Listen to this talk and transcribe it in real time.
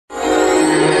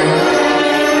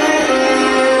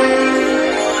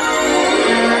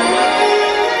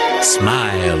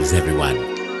Smiles, everyone.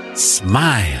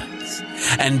 Smiles.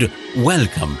 And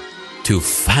welcome to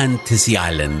Fantasy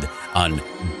Island on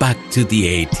Back to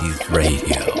the 80s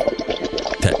Radio.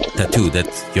 Tattoo,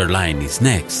 that's your line is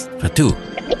next. Tattoo.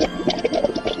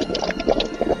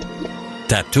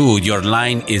 Tattoo, your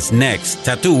line is next.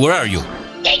 Tattoo, where are you?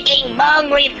 Taking long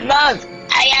with boss.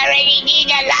 I already need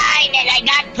a line and I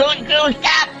got too cruised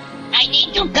up. I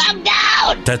need to come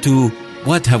down. Tattoo,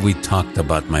 what have we talked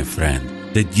about, my friend?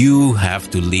 That you have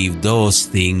to leave those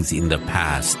things in the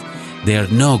past. They are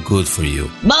no good for you.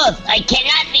 Boss, I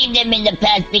cannot leave them in the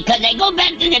past because I go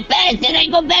back to the past and I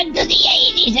go back to the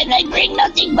 80s and I bring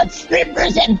nothing but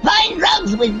strippers and fine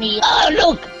rugs with me. Oh,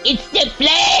 look, it's the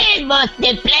plane, boss.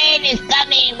 The plane is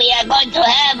coming. We are going to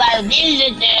have our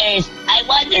visitors. I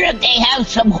wonder if they have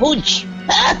some hooch.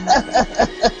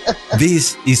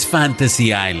 This is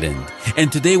Fantasy Island,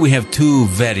 and today we have two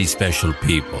very special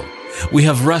people. We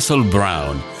have Russell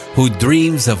Brown, who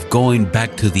dreams of going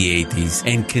back to the 80s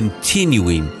and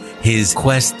continuing his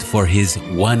quest for his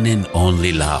one and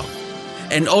only love.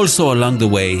 And also along the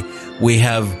way, we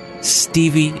have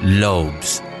Stevie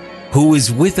Lobes, who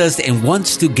is with us and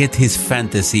wants to get his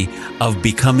fantasy of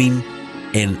becoming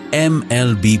an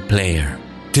MLB player.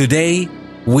 Today,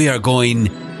 we are going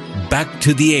back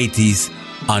to the 80s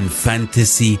on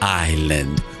Fantasy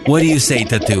Island. What do you say,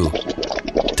 Tattoo?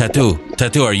 Tattoo,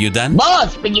 are you done?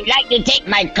 Boss, would you like to take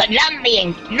my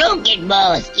Colombian nougat,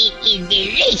 boss? It is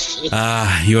delicious.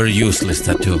 Ah, you're useless,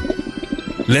 Tattoo.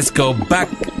 Let's go back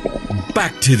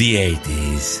to the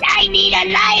 80s. I need a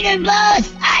lighter,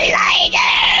 boss. A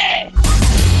lighter.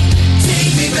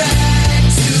 Take me back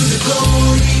to the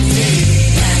glory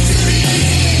days. Back to the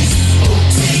 80s. Oh,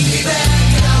 take me back.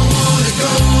 I wanna go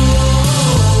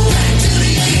back to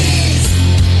the 80s.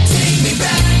 Take me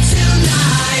back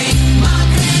tonight. My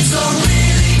pants are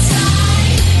really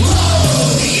tight.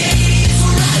 Whoa, the 80s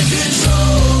were out of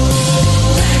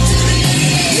control. Back to the 80s.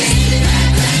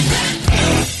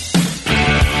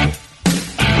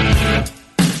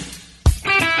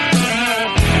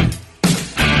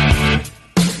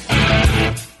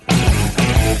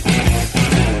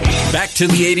 Back to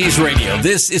the 80s Radio.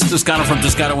 This is Toscano from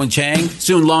Toscano and Chang,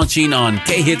 soon launching on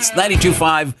K-Hits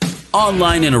 92.5,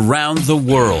 online and around the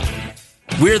world.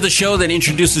 We're the show that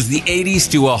introduces the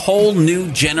 80s to a whole new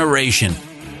generation,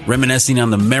 reminiscing on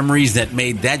the memories that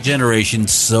made that generation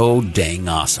so dang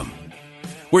awesome.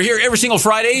 We're here every single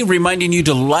Friday, reminding you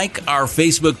to like our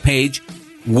Facebook page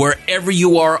wherever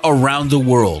you are around the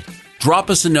world. Drop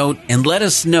us a note and let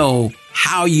us know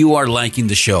how you are liking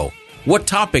the show. What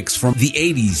topics from the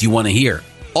 80s you want to hear.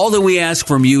 All that we ask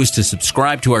from you is to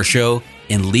subscribe to our show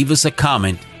and leave us a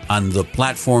comment on the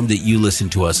platform that you listen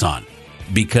to us on,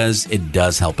 because it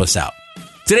does help us out.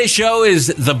 Today's show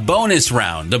is the bonus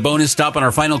round, the bonus stop on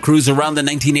our final cruise around the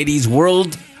 1980s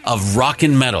world of rock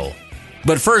and metal.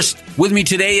 But first, with me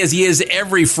today, as he is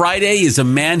every Friday, is a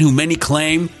man who many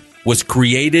claim was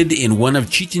created in one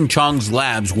of Cheech and Chong's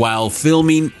labs while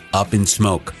filming Up in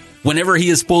Smoke. Whenever he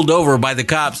is pulled over by the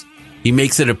cops, he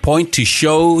makes it a point to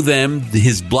show them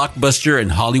his Blockbuster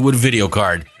and Hollywood video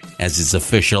card as his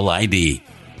official ID.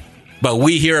 But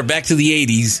we here at Back to the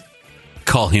 80s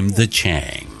call him the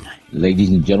Chang. Ladies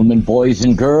and gentlemen, boys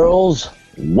and girls,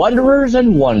 wanderers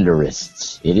and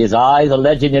wonderists, it is I, the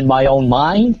legend in my own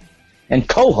mind, and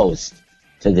co-host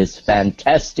to this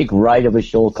fantastic ride of a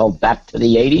show called Back to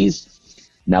the 80s.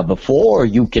 Now, before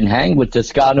you can hang with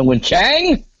Toscano and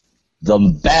Chang, the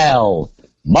bell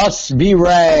must be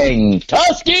rang.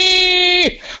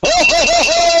 Tusky!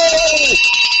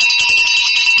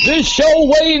 This show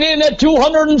weighed in at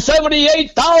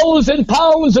 278,000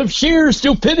 pounds of sheer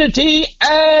stupidity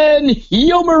and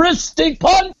humoristic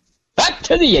fun. Back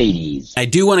to the 80s. I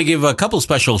do want to give a couple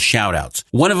special shout-outs.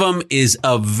 One of them is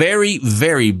a very,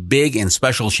 very big and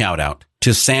special shout-out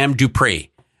to Sam Dupree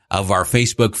of our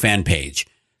Facebook fan page.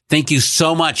 Thank you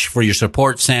so much for your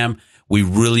support, Sam. We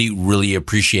really, really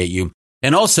appreciate you.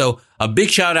 And also, a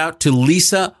big shout out to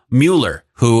Lisa Mueller,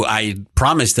 who I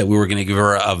promised that we were going to give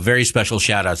her a very special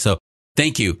shout out. So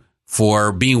thank you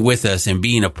for being with us and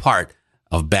being a part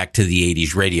of Back to the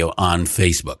 80s Radio on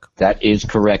Facebook. That is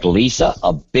correct, Lisa.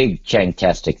 A big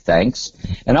Changtastic thanks.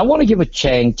 And I want to give a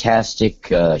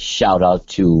Changtastic shout out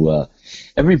to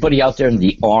everybody out there in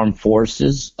the armed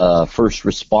forces, first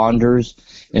responders,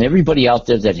 and everybody out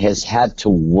there that has had to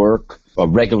work a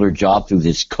regular job through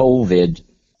this COVID.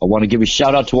 I want to give a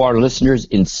shout out to our listeners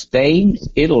in Spain,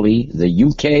 Italy, the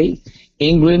UK,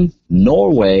 England,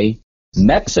 Norway,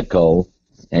 Mexico,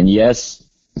 and yes,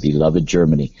 beloved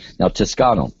Germany. Now,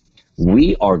 Toscano,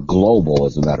 we are global,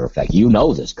 as a matter of fact. You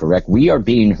know this, correct? We are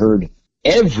being heard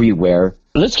everywhere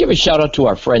Let's give a shout out to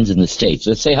our friends in the States.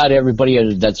 Let's say hi to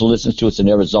everybody that's listening to us in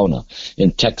Arizona,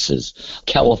 in Texas,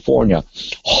 California,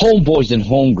 homeboys and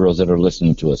homegirls that are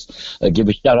listening to us. Give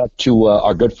a shout out to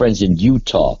our good friends in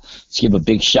Utah. Let's give a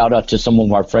big shout out to some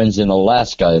of our friends in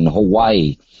Alaska and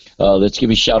Hawaii. Let's give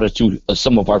a shout out to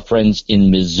some of our friends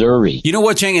in Missouri. You know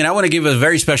what, Chang? And I want to give a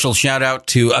very special shout out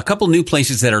to a couple new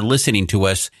places that are listening to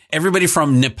us. Everybody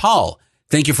from Nepal.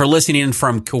 Thank you for listening.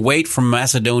 From Kuwait, from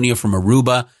Macedonia, from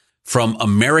Aruba, from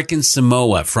American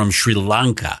Samoa, from Sri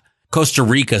Lanka, Costa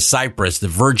Rica, Cyprus, the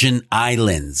Virgin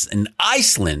Islands, and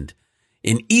Iceland,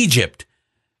 in Egypt,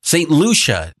 St.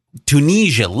 Lucia,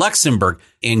 Tunisia, Luxembourg,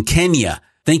 and Kenya.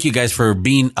 Thank you guys for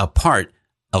being a part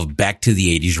of Back to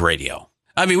the 80s Radio.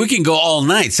 I mean, we can go all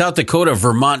night. South Dakota,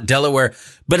 Vermont, Delaware,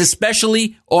 but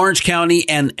especially Orange County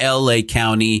and LA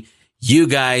County. You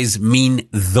guys mean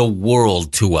the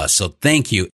world to us. So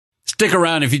thank you. Stick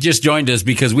around if you just joined us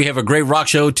because we have a great rock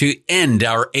show to end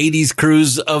our 80s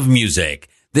cruise of music.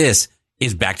 This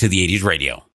is Back to the 80s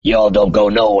Radio. Y'all don't go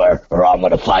nowhere or I'm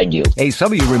going to find you. Hey,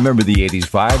 some of you remember the 80s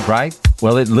vibe, right?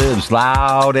 Well, it lives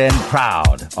loud and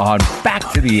proud on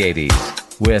Back to the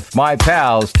 80s with my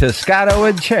pals Toscano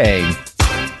and Chang.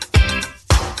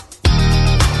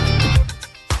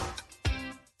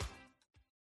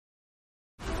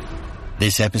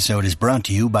 This episode is brought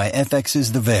to you by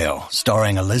FX's The Veil,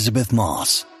 starring Elizabeth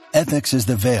Moss. FX's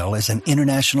The Veil is an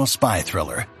international spy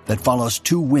thriller that follows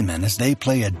two women as they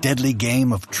play a deadly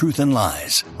game of truth and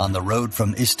lies on the road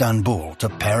from Istanbul to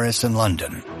Paris and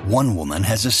London. One woman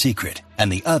has a secret,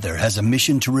 and the other has a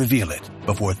mission to reveal it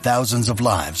before thousands of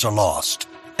lives are lost.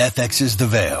 FX's The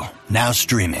Veil, now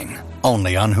streaming,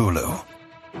 only on Hulu.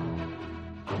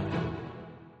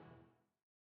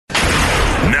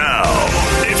 Now,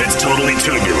 if it's totally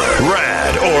tubular,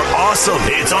 rad, or awesome,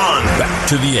 it's on Back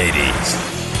to the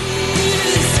 80s.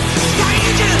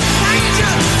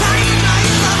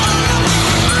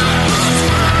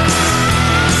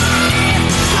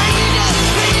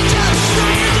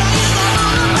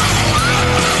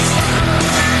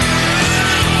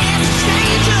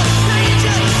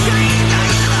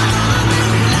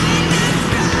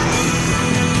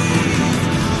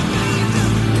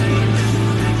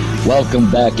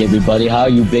 Welcome back, everybody. How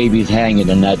you babies hanging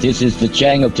tonight? This is the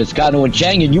Chang of Toscano and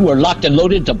Chang, and you are locked and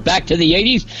loaded to Back to the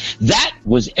 80s. That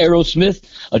was Aerosmith,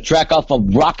 a track off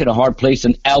of Rock in a Hard Place,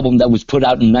 an album that was put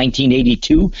out in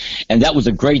 1982, and that was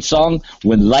a great song,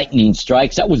 When Lightning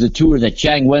Strikes. That was a tour that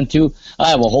Chang went to. I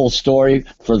have a whole story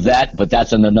for that, but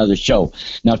that's on another show.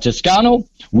 Now, Toscano,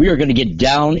 we are going to get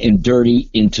down and dirty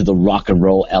into the rock and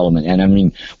roll element, and I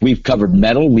mean, we've covered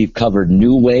metal, we've covered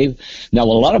new wave. Now, a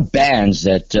lot of bands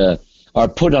that are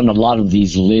put on a lot of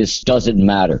these lists doesn't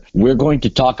matter. We're going to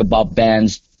talk about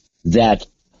bands that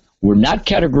were not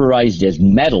categorized as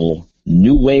metal,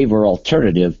 new wave, or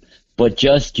alternative, but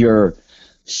just your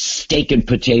steak and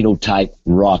potato type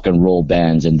rock and roll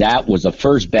bands. And that was the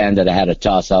first band that I had to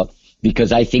toss out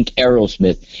because I think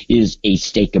Aerosmith is a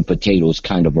steak and potatoes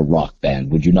kind of a rock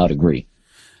band. Would you not agree?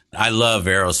 I love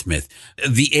Aerosmith.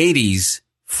 The 80s,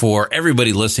 for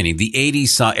everybody listening, the 80s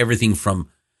saw everything from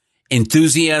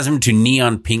enthusiasm to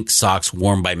neon pink socks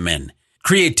worn by men.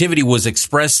 Creativity was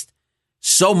expressed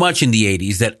so much in the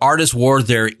 80s that artists wore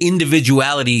their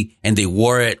individuality and they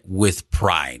wore it with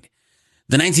pride.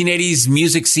 The 1980s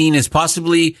music scene is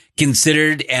possibly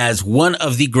considered as one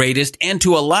of the greatest and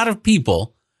to a lot of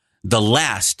people, the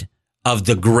last of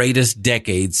the greatest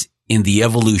decades in the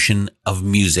evolution of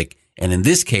music. And in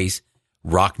this case,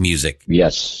 rock music.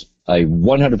 Yes. I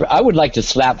would like to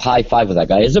slap high five with that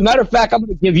guy. As a matter of fact, I'm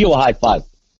going to give you a high five.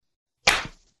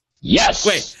 Yes.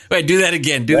 Wait, do that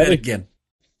again. Do that again.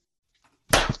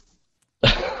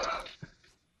 It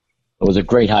was a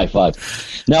great high five.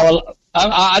 Now,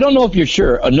 I don't know if you're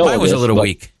sure. Mine was a little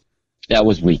weak. That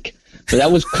was weak. So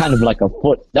that was kind of like a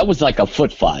foot. That was like a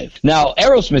foot five. Now,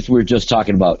 Aerosmith, we were just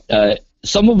talking about.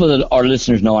 Some of our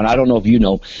listeners know, and I don't know if you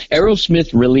know,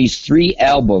 Aerosmith released 3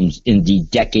 albums in the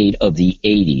decade of the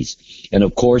 80s. And,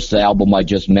 of course, the album I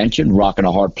just mentioned, Rock in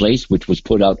a Hard Place, which was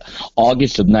put out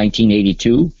August of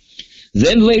 1982.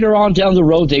 Then later on down the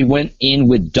road, they went in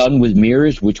with Done with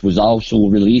Mirrors, which was also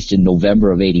released in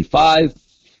November of 85.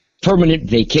 Permanent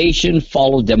Vacation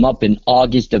followed them up in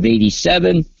August of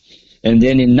 87. And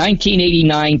then in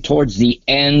 1989, towards the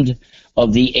end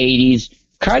of the 80s,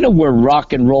 kind of where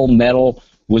rock and roll metal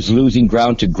was losing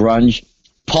ground to grunge,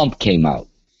 Pump came out.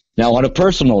 Now, on a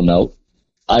personal note,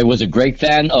 I was a great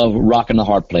fan of Rock in a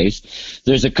Hard Place.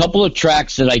 There's a couple of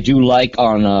tracks that I do like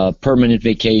on Permanent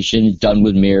Vacation, Done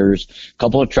with Mirrors, a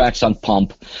couple of tracks on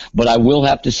Pump, but I will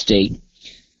have to state,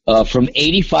 from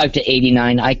 85 to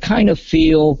 89, I kind of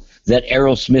feel that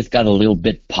Aerosmith got a little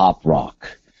bit pop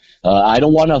rock. I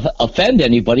don't want to offend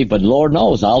anybody, but Lord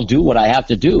knows I'll do what I have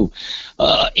to do.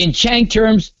 In Chang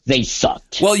terms, they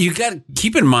sucked. Well, you got to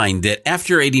keep in mind that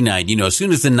after 89, you know, as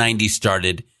soon as the 90s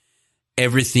started,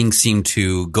 everything seemed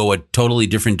to go a totally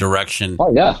different direction.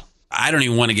 Oh, yeah. I don't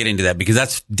even want to get into that because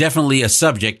that's definitely a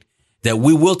subject that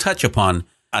we will touch upon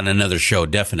on another show,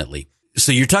 definitely.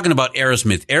 So you're talking about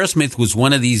Aerosmith. Aerosmith was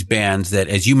one of these bands that,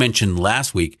 as you mentioned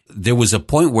last week, there was a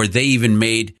point where they even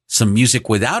made some music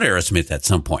without Aerosmith at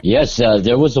some point. Yes,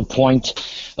 there was a point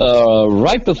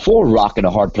right before Rockin' a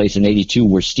Hard Place in 82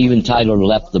 where Steven Tyler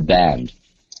left the band.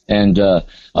 And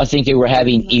I think they were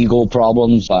having ego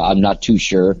problems. I'm not too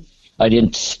sure. I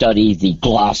didn't study the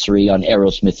glossary on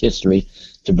Aerosmith history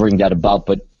to bring that about,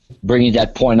 but bringing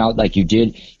that point out like you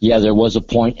did, yeah, there was a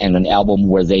point and an album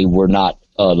where they were not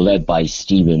led by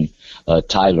Steven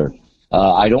Tyler.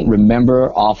 I don't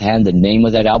remember offhand the name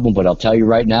of that album, but I'll tell you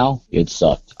right now, it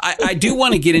sucked. I do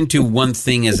want to get into one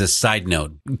thing as a side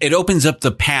note. It opens up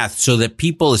the path so that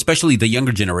people, especially the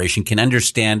younger generation, can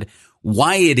understand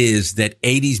why it is that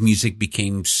 80s music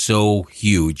became so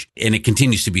huge and it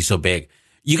continues to be so big.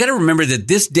 You got to remember that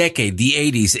this decade, the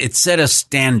 80s, it set a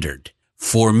standard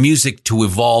for music to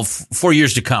evolve for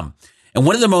years to come. And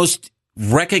one of the most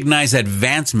recognized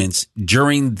advancements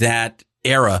during that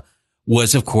era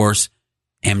was, of course,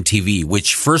 MTV,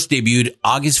 which first debuted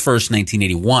August 1st,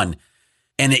 1981.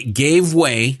 And it gave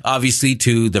way, obviously,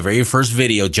 to the very first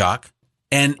video jock.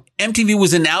 And MTV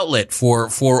was an outlet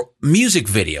for music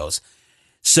videos.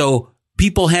 So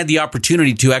people had the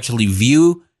opportunity to actually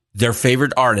view their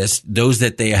favorite artists, those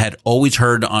that they had always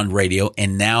heard on radio,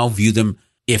 and now view them.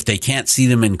 If they can't see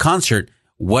them in concert,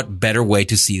 what better way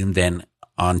to see them than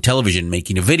on television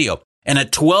making a video? And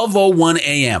at 12:01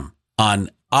 a.m. on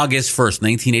August 1st,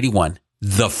 1981,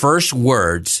 the first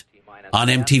words on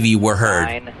MTV were heard.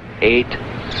 9, 8,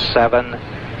 7,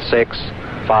 6,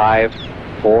 5,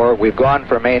 4. We've gone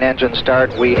for main engine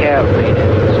start. We have main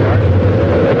engine start.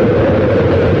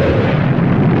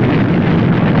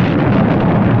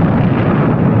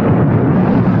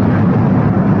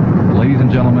 Ladies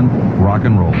and gentlemen, rock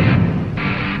and roll.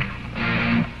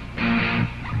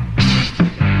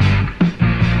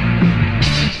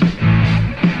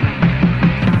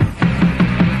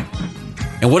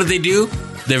 And what did they do?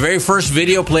 Their very first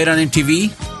video played on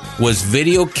MTV was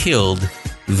Video Killed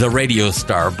the Radio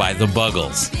Star by the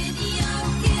Buggles.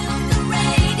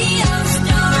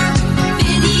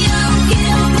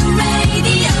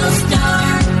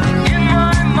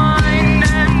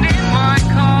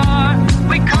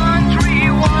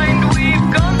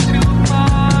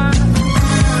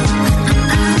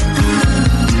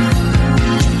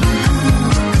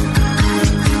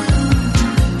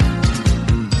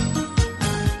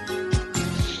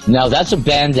 Now, that's a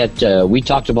band that we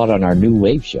talked about on our New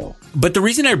Wave show. But the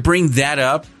reason I bring that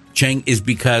up, Chang, is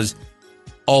because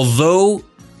although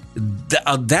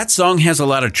that song has a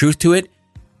lot of truth to it,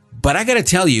 but I got to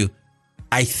tell you,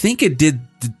 I think it did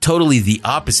totally the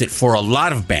opposite for a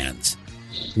lot of bands,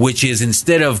 which is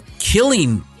instead of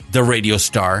killing the radio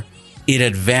star, it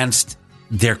advanced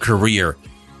their career.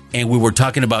 And we were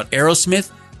talking about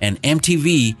Aerosmith, and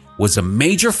MTV was a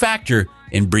major factor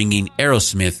in bringing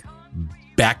Aerosmith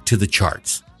back to the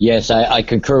charts. Yes, I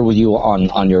concur with you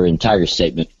on your entire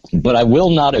statement, but I will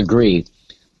not agree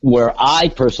where I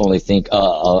personally think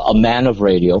a man of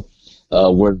radio,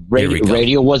 where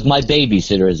radio was my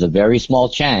babysitter as a very small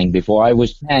Chang. Before I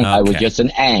was Chang, I was just an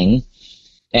Ang.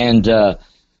 And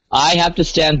I have to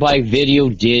stand by, video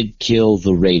did kill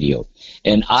the radio.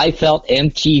 And I felt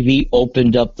MTV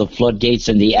opened up the floodgates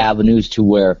and the avenues to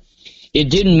where it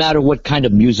didn't matter what kind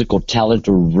of musical talent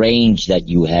or range that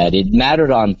you had. It mattered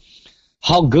on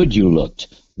how good you looked,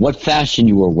 what fashion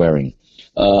you were wearing.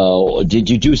 Did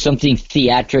you do something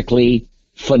theatrically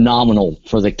phenomenal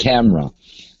for the camera?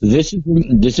 This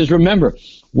is remember,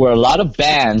 where a lot of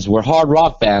bands, where hard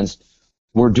rock bands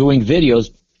were doing videos,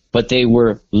 but they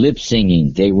were lip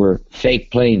singing. They were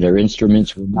fake playing. Their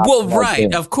instruments were not. Well,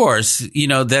 right. Of course, you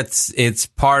know, it's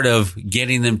part of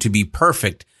getting them to be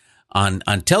perfect on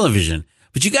television.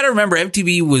 But you got to remember,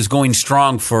 MTV was going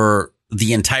strong for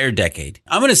the entire decade.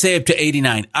 I'm going to say up to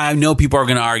 89. I know people are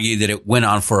going to argue that it went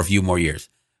on for a few more years,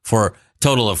 for a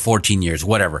total of 14 years,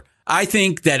 whatever. I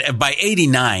think that by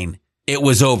 89, it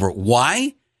was over.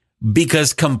 Why?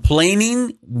 Because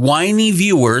complaining, whiny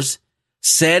viewers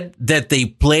said that they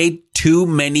played too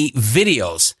many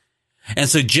videos. And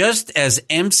so just as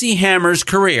MC Hammer's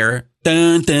career,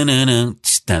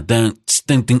 it's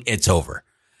over.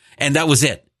 And that was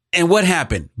it. And what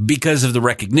happened? Because of the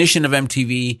recognition of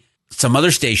MTV, some other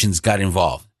stations got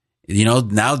involved.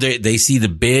 now they see the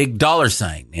big dollar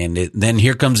sign. And then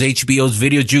here comes HBO's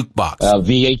Video Jukebox.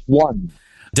 VH1.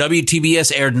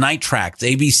 WTBS aired Night Tracks.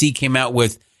 ABC came out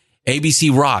with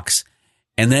ABC Rocks.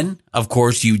 And then, of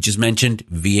course, you just mentioned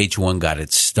VH1 got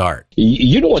its start.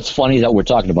 You know what's funny that we're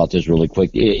talking about this really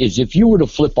quick is if you were to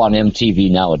flip on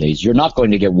MTV nowadays, you're not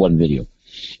going to get one video.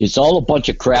 It's all a bunch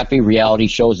of crappy reality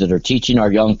shows that are teaching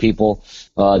our young people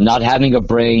not having a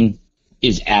brain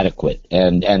is adequate.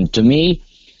 And to me,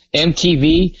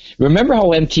 MTV, remember how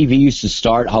MTV used to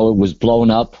start, how it was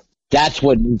blown up? That's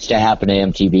what needs to happen to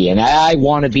MTV. And I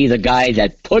want to be the guy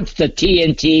that puts the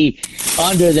TNT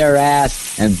under their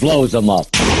ass and blows them up.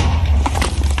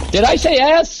 Did I say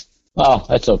ass? Oh,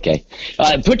 that's okay.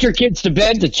 Put your kids to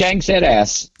bed. The Chang said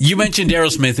ass. You mentioned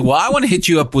Aerosmith. Well, I want to hit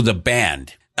you up with a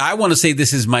band. I want to say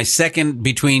this is my second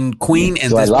between Queen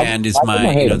and this band is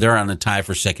they're on a tie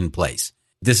for second place.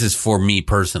 This is for me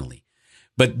personally.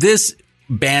 But this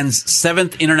band's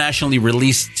 7th internationally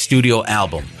released studio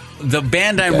album. The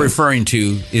band I'm referring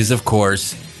to is, of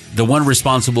course, the one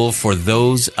responsible for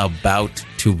Those About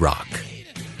to Rock.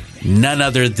 None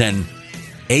other than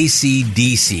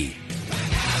AC/DC.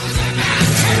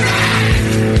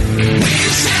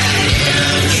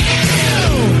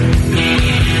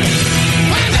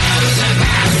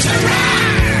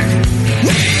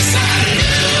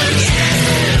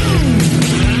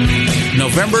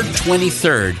 November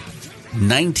 23rd,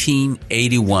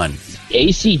 1981.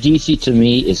 AC/DC to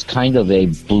me is kind of a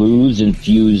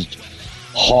blues-infused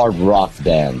hard rock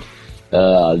band.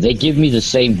 They give me the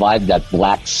same vibe that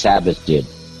Black Sabbath did.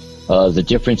 The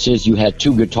difference is you had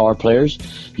 2 guitar players.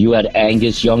 You had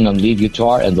Angus Young on lead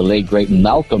guitar and the late great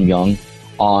Malcolm Young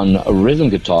on rhythm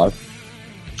guitar.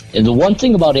 And the one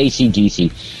thing about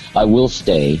AC/DC, I will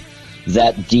say,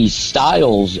 that the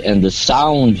styles and the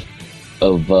sound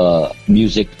of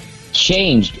music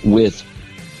changed with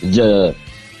the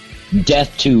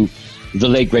death to the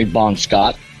late great Bon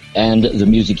Scott and the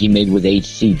music he made with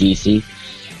AC/DC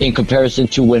in comparison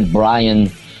to when Brian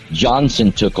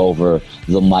Johnson took over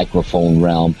the microphone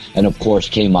realm and of course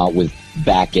came out with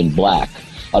Back in Black.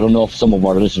 I don't know if some of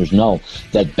our listeners know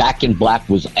that Back in Black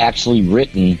was actually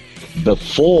written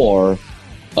before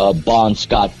Bon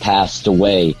Scott passed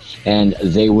away, and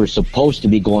they were supposed to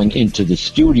be going into the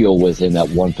studio with him at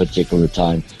one particular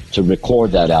time to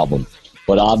record that album.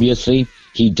 But obviously,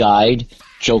 he died,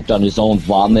 choked on his own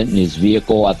vomit in his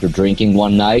vehicle after drinking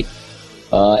one night,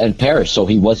 and perished. So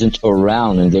he wasn't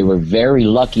around, and they were very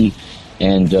lucky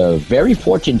and very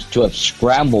fortunate to have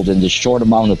scrambled in the short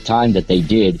amount of time that they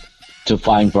did to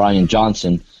find Brian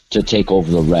Johnson to take over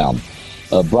the realm.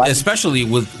 Especially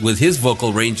with his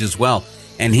vocal range as well,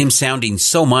 and him sounding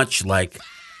so much like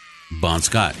Bon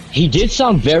Scott. He did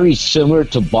sound very similar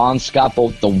to Bon Scott,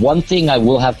 but the one thing I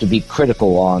will have to be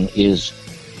critical on is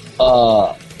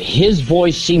his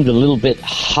voice seemed a little bit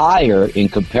higher in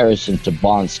comparison to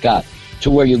Bon Scott, to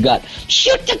where you got,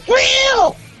 shoot the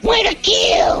grill, way to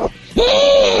kill.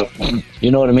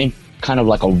 You know what I mean? Kind of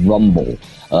like a rumble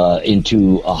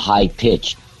into a high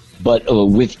pitch. But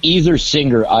with either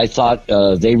singer, I thought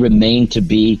they remained to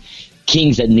be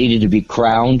kings that needed to be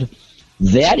crowned.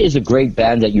 That is a great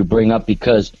band that you bring up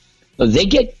because they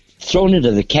get thrown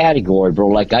into the category, bro,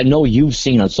 like I know you've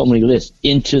seen on so many lists,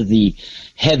 into the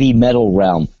heavy metal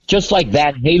realm, just like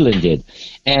Van Halen did.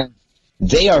 And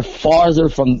they are farther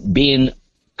from being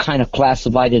kind of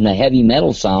classified in a heavy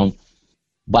metal sound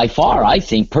by far, I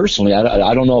think, personally.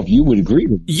 I don't know if you would agree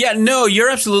with me. Yeah, no, you're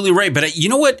absolutely right. But you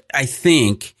know what? I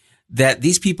think that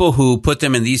these people who put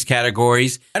them in these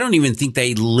categories, I don't even think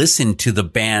they listen to the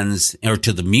bands or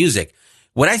to the music.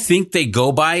 What I think they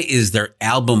go by is their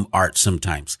album art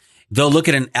sometimes. They'll look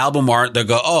at an album art, they'll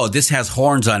go, oh, this has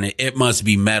horns on it, it must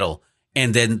be metal.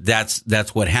 And then that's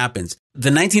what happens. The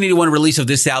 1981 release of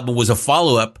this album was a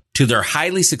follow-up to their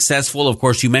highly successful, of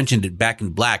course, you mentioned it, Back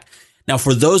in Black. Now,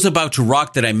 for Those About to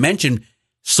Rock that I mentioned,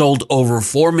 sold over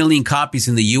 4 million copies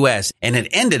in the U.S., and it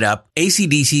ended up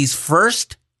AC/DC's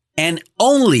first and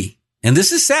only, and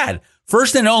this is sad,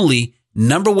 first and only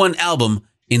 #1 album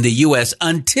in the U.S.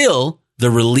 until the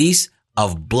release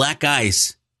of Black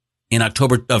Ice in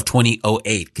October of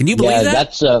 2008. Can you believe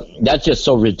that? That's just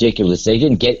so ridiculous. They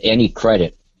didn't get any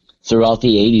credit throughout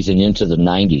the 80s and into the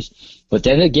 90s. But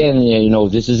then again, you know,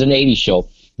 this is an 80s show.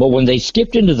 But when they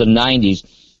skipped into the 90s,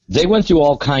 they went through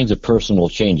all kinds of personal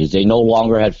changes. They no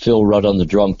longer had Phil Rudd on the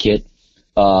drum kit.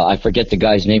 I forget the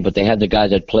guy's name, but they had the guy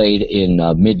that played in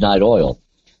Midnight Oil.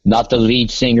 Not the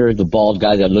lead singer, the bald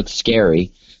guy that looked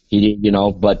scary. He, you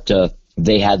know, but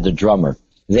they had the drummer.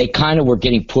 They kind of were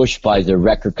getting pushed by the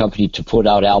record company to put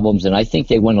out albums, and I think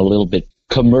they went a little bit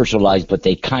commercialized, but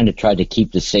they kind of tried to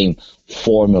keep the same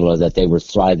formula that they were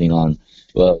thriving on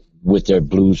with their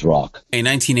blues rock. In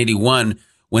 1981,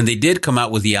 when they did come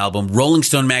out with the album, Rolling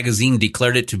Stone magazine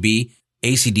declared it to be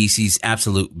AC/DC's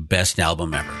absolute best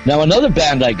album ever. Now, another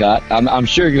band I got, I'm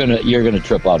sure you're gonna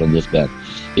trip out on this band,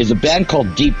 is a band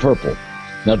called Deep Purple.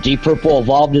 Now, Deep Purple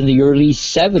evolved in the early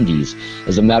 70s,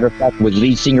 as a matter of fact, with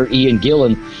lead singer Ian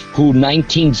Gillan, who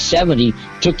 1970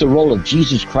 took the role of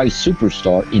Jesus Christ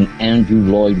Superstar in Andrew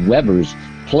Lloyd Webber's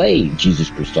play Jesus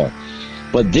Superstar.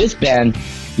 But this band,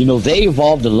 you know, they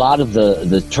evolved a lot of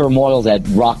the turmoil that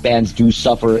rock bands do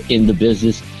suffer in the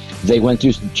business. They went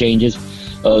through some changes.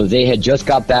 They had just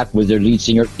got back with their lead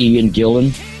singer, Ian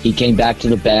Gillan. He came back to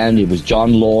the band. It was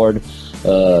John Lord.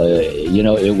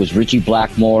 It was Richie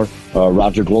Blackmore,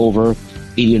 Roger Glover,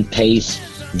 Ian Pace.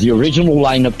 The original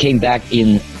lineup came back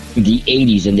in the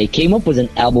 80s, and they came up with an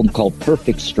album called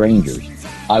Perfect Strangers.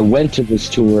 I went to this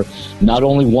tour not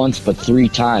only once, but 3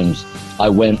 times. I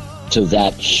went to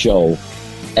that show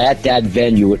at that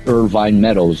venue at Irvine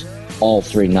Meadows all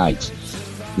 3 nights.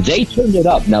 They turned it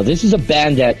up. Now, this is a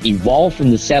band that evolved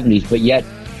from the 70s, but yet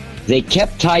they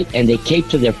kept tight and they kept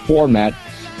to their format,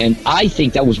 and I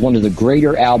think that was one of the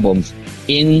greater albums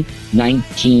in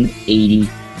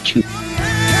 1982.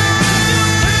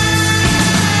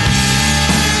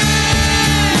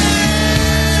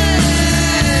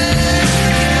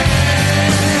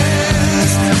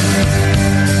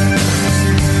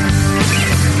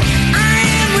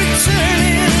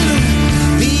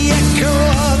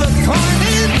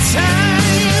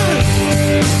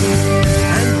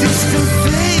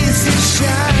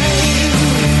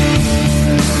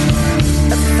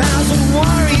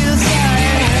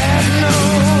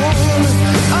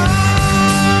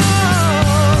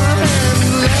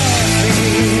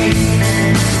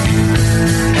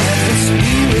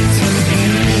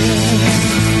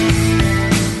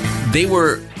 They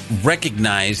were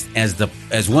recognized as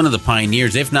one of the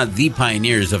pioneers, if not the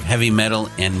pioneers, of heavy metal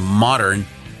and modern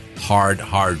hard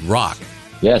rock.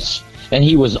 Yes, and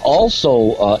he was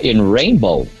also in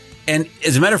Rainbow. And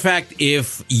as a matter of fact,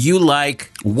 if you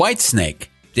like Whitesnake,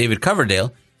 David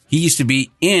Coverdale, he used to be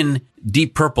in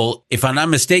Deep Purple, if I'm not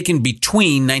mistaken,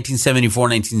 between 1974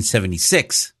 and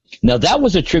 1976. Now, that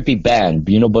was a trippy band,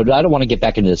 but I don't want to get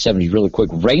back into the 70s really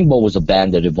quick. Rainbow was a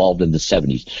band that evolved in the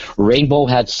 70s. Rainbow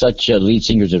had such lead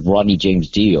singers as Rodney James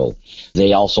Dio.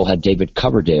 They also had David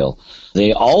Coverdale.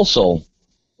 They also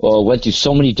went through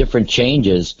so many different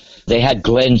changes. They had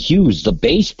Glenn Hughes, the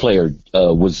bass player,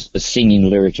 was singing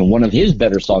lyrics, and one of his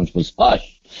better songs was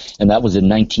Hush, and that was in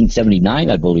 1979,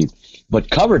 I believe.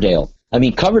 But Coverdale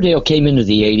came into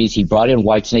the 80s. He brought in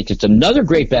Whitesnake. It's another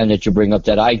great band that you bring up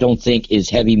that I don't think is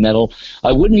heavy metal.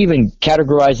 I wouldn't even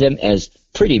categorize them as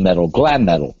pretty metal, glam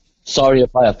metal. Sorry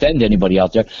if I offend anybody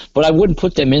out there, but I wouldn't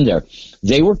put them in there.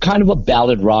 They were kind of a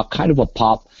ballad rock, kind of a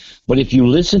pop. But if you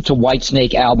listen to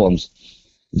Whitesnake albums,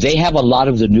 they have a lot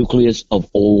of the nucleus of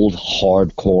old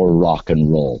hardcore rock and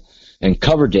roll. And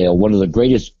Coverdale, one of the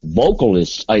greatest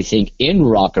vocalists, I think, in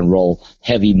rock and roll,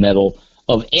 heavy metal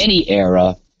of any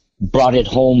era, brought it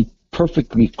home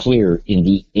perfectly clear in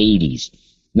the 80s.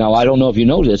 Now, I don't know if you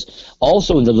know this.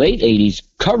 Also, in the late 80s,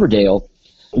 Coverdale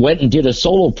went and did a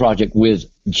solo project with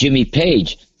Jimmy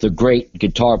Page, the great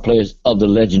guitar players of the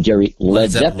legendary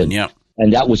Led Zeppelin. Yeah.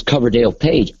 And that was Coverdale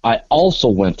Page. I also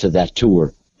went to that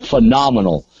tour.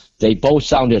 Phenomenal. They both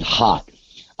sounded hot.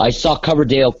 I saw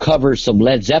Coverdale cover some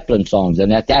Led Zeppelin songs,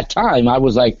 and at that time, I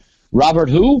was like, Robert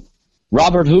who?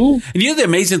 Robert who? And the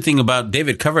amazing thing about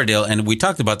David Coverdale, and we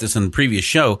talked about this on the previous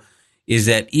show, is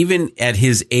that even at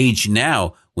his age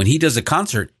now, when he does a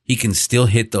concert, he can still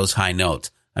hit those high notes.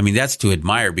 I mean, that's to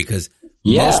admire, because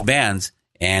most bands,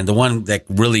 and the one that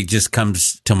really just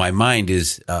comes to my mind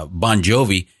is Bon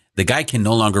Jovi, the guy can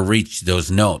no longer reach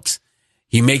those notes.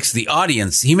 He makes the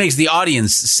audience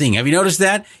sing. Have you noticed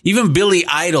that? Even Billy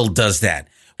Idol does that.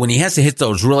 When he has to hit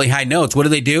those really high notes, what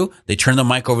do? They turn the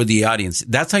mic over to the audience.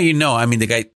 That's how you know. I mean,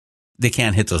 they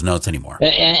can't hit those notes anymore.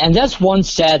 And that's one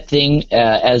sad thing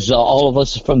as all of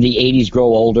us from the 80s grow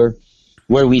older,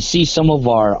 where we see some of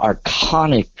our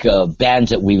iconic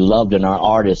bands that we loved and our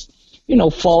artists,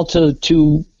 fall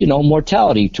to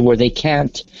mortality, to where they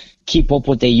can't keep up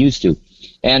what they used to.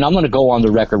 And I'm going to go on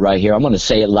the record right here. I'm going to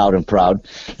say it loud and proud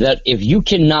that if you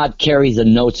cannot carry the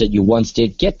notes that you once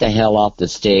did, get the hell off the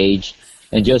stage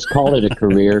and just call it a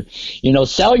career.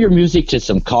 Sell your music to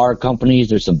some car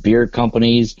companies or some beer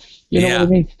companies. You know what I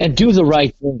mean? And do the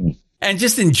right thing. And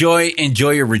just enjoy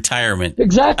your retirement.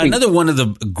 Exactly. Another one of the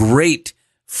great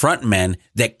frontmen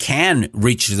that can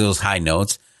reach those high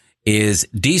notes is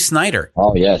Dee Snider.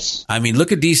 Oh, yes. I mean,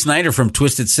 look at Dee Snider from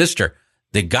Twisted Sister.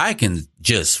 the guy can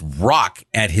just rock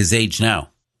at his age now.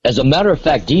 As a matter of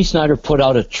fact, Dee Snider put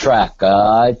out a track.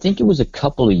 I think it was a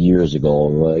couple of years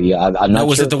ago. I'm not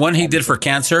Was sure. it the one he did for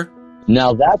Cancer?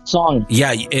 Now that song.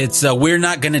 Yeah, it's We're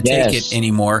Not Gonna Take Yes. It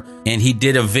Anymore. And he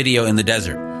did a video in the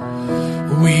desert.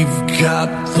 We've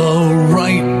got the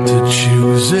right to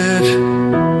choose it.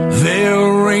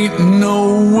 There ain't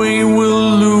no way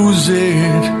we'll lose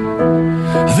it.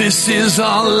 This is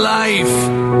our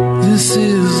life. This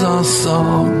is our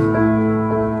song.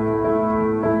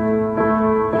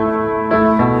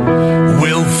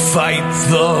 We'll fight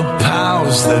the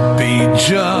powers that be,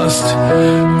 just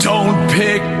don't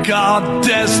pick our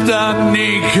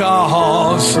destiny,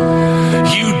 'cause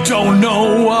you don't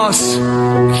know us,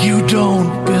 you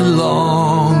don't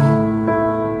belong.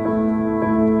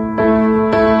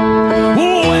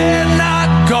 We're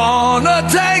not gonna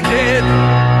take it.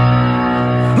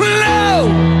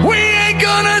 No, we ain't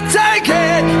gonna take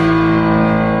it.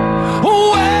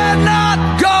 We're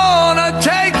not gonna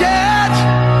take it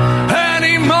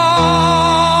anymore.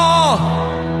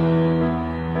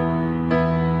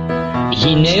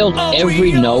 He nailed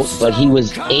every note, but he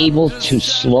was able to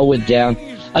slow it down.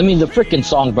 I mean, the frickin'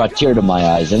 song brought tears to my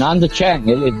eyes, and I'm the Chang.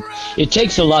 It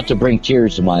takes a lot to bring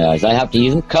tears to my eyes. I have to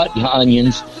either cut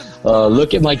onions,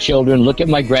 look at my children, look at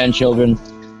my grandchildren,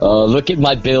 look at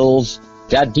my bills.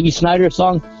 That Dee Snider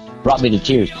song brought me to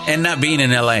tears. And not being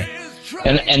in L.A.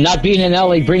 And not being in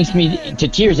LA brings me to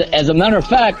tears. As a matter of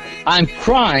fact, I'm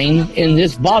crying in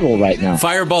this bottle right now.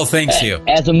 Fireball thanks you.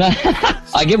 As a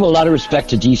I give a lot of respect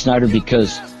to Dee Snider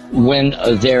because when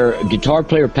their guitar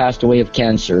player passed away of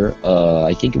cancer,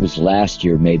 I think it was last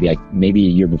year, maybe a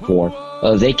year before,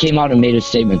 they came out and made a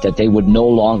statement that they would no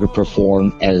longer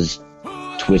perform as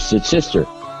Twisted Sister.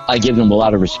 I give them a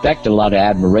lot of respect, a lot of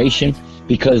admiration,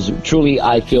 because truly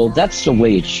I feel that's the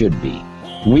way it should be.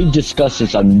 We've discussed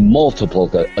this on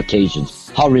multiple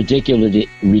occasions, how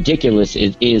ridiculous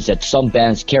it is that some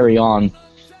bands carry on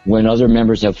when other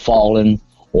members have fallen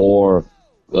or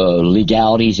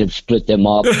legalities have split them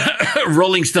up.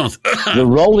 Rolling Stones. The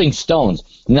Rolling Stones.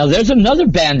 Now, there's another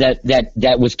band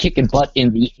that was kicking butt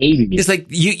in the 80s. It's like,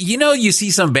 you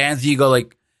see some bands, you go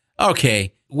like,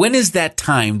 okay, when is that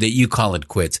time that you call it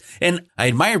quits? And I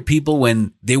admire people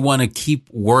when they want to keep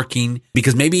working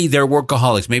because maybe they're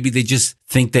workaholics. Maybe they just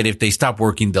think that if they stop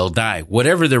working, they'll die.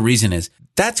 Whatever the reason is,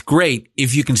 that's great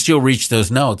if you can still reach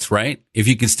those notes, right? If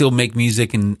you can still make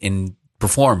music and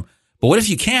perform. But what if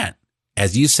you can't?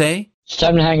 As you say, it's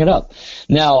time to hang it up.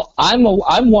 Now, I'm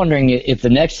wondering if the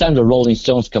next time the Rolling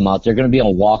Stones come out, they're going to be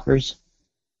on walkers.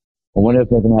 I wonder if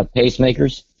they're going to have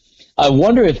pacemakers. I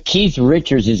wonder if Keith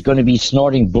Richards is going to be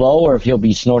snorting blow or if he'll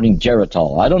be snorting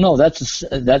Geritol. I don't know.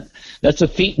 That's a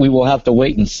feat we will have to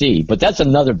wait and see. But that's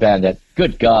another band that,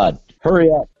 good God, hurry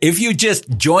up. If you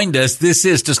just joined us, this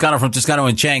is Toscano from Toscano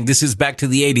and Chang. This is Back to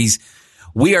the 80s.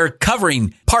 We are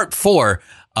covering part 4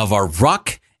 of our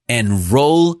rock and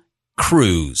roll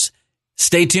cruise.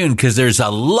 Stay tuned because there's a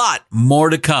lot more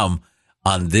to come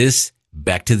on this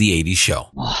Back to the 80s show.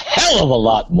 A hell of a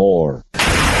lot more.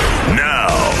 Now,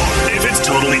 if it's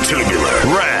totally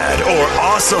tubular, rad, or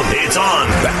awesome, it's on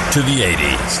Back to the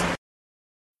 80s.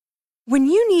 When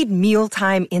you need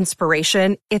mealtime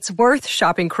inspiration, it's worth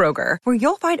shopping Kroger, where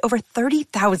you'll find over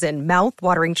 30,000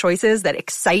 mouth-watering choices that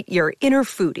excite your inner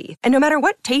foodie. And no matter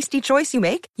what tasty choice you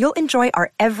make, you'll enjoy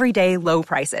our everyday low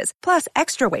prices, plus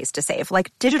extra ways to save,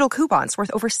 like digital coupons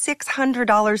worth over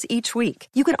 $600 each week.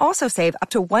 You can also save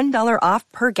up to $1 off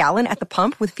per gallon at the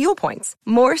pump with fuel points.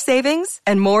 More savings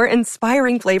and more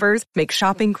inspiring flavors make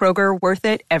shopping Kroger worth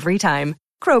it every time.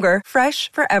 Kroger,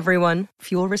 fresh for everyone.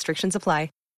 Fuel restrictions apply.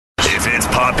 If it's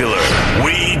popular,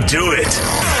 we do it.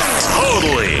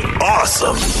 Totally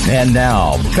awesome. And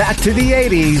now, back to the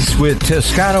 80s with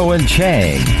Toscano and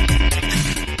Chang.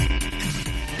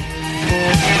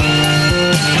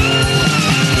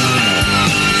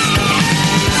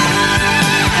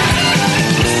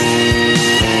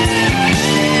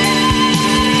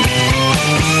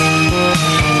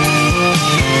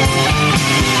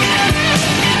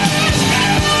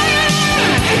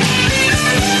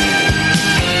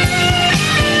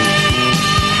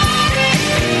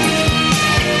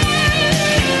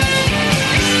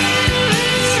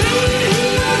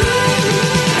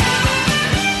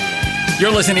 You're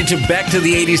listening to Back to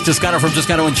the 80s, Toscano from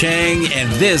Toscano and Chang,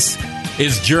 and this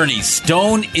is Journey,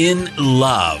 Stone in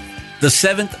Love, the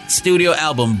 7th studio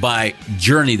album by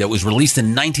Journey that was released in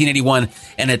 1981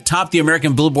 and it topped the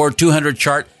American Billboard 200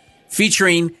 chart,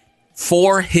 featuring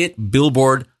 4 hit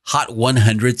Billboard Hot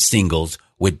 100 singles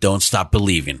with Don't Stop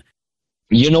Believing.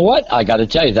 You know what? I got to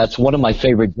tell you, that's one of my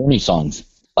favorite Journey songs.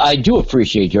 I do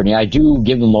appreciate Journey. I do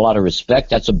give them a lot of respect.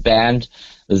 That's a band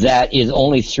that is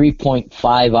only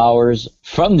 3.5 hours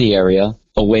from the area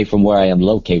away from where I am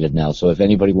located now. So if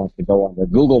anybody wants to go on the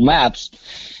Google Maps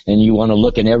and you want to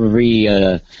look in every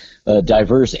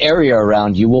diverse area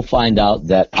around, you will find out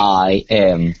that I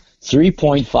am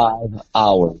 3.5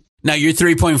 hours. Now, you're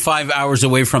 3.5 hours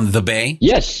away from the Bay?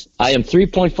 Yes, I am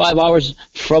 3.5 hours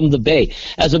from the Bay.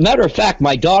 As a matter of fact,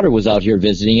 my daughter was out here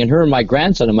visiting, and her and my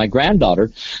grandson and my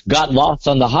granddaughter got lost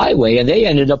on the highway, and they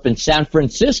ended up in San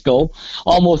Francisco,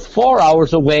 almost 4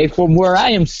 hours away from where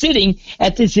I am sitting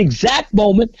at this exact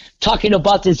moment, talking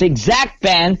about this exact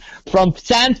band from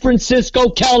San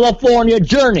Francisco, California,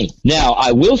 Journey. Now,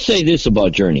 I will say this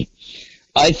about Journey.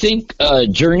 I think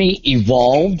Journey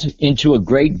evolved into a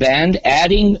great band.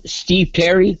 Adding Steve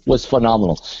Perry was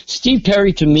phenomenal. Steve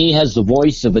Perry, to me, has the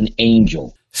voice of an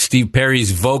angel. Steve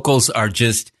Perry's vocals are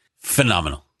just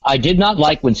phenomenal. I did not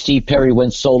like when Steve Perry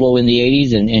went solo in the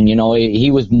 80s, and you know, he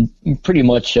was pretty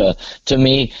much, to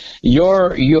me,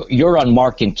 you're on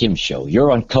Mark and Kim's show.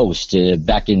 You're on Coast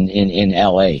back in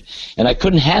L.A., and I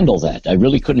couldn't handle that. I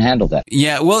really couldn't handle that.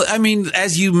 Yeah, well, I mean,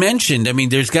 as you mentioned, I mean,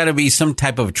 there's got to be some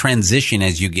type of transition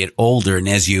as you get older and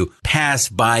as you pass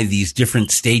by these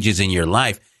different stages in your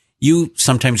life. You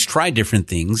sometimes try different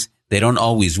things. They don't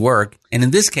always work. And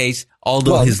in this case,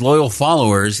 although his loyal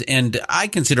followers, and I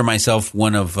consider myself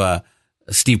one of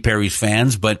Steve Perry's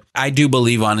fans, but I do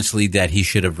believe, honestly, that he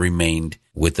should have remained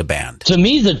with the band. To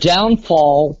me, the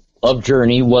downfall of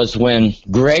Journey was when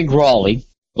Greg Raleigh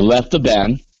left the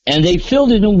band, and they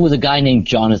filled it in with a guy named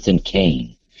Jonathan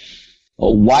Cain.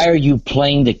 Why are you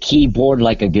playing the keyboard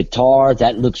like a guitar?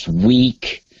 That looks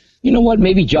weak. You know what?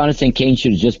 Maybe Jonathan Cain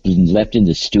should have just been left in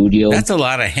the studio. That's a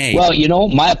lot of hate. Well, you know,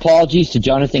 my apologies to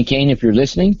Jonathan Cain if you're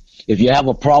listening. If you have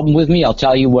a problem with me, I'll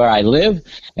tell you where I live,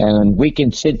 and we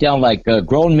can sit down like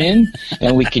grown men,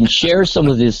 and we can share some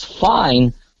of this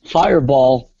fine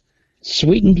Fireball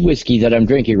sweetened whiskey that I'm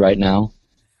drinking right now,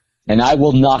 and I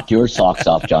will knock your socks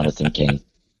off, Jonathan Cain.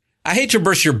 I hate to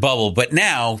burst your bubble, but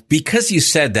now, because you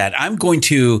said that, I'm going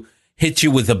to hit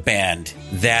you with a band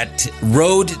that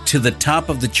rode to the top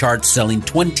of the charts selling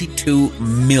 22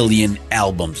 million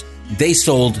albums. They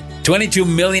sold 22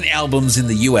 million albums in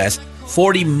the U.S.,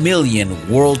 40 million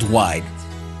worldwide,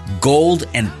 gold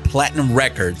and platinum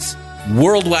records,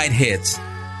 worldwide hits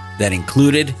that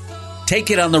included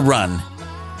Take It on the Run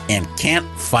and Can't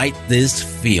Fight This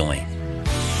Feeling.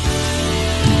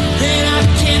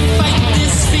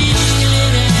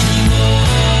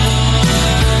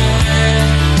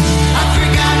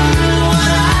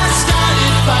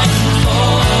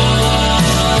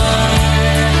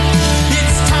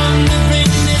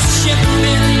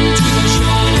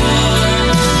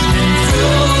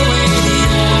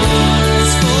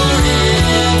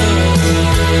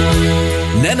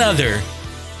 None other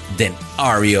than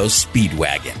REO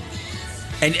Speedwagon.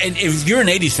 And if you're an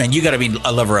 80s fan, you got to be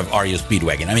a lover of REO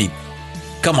Speedwagon. I mean,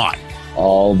 come on.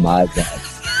 Oh, my God.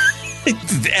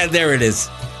 And there it is.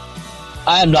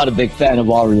 I am not a big fan of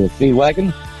REO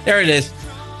Speedwagon. There it is.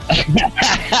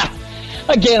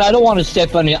 Again, I don't want to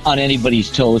step on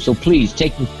anybody's toes, so please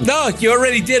take... No, you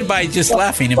already did by just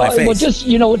laughing in my face. Well, just,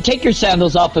 you know, take your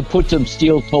sandals off and put some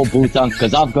steel-toe boots on,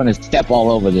 because I'm going to step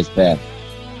all over this band.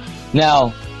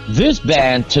 Now, this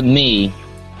band, to me,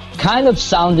 kind of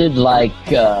sounded like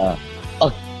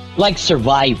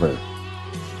Survivor.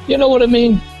 You know what I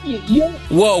mean?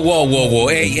 Whoa.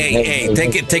 Hey.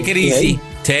 Take it easy.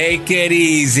 Take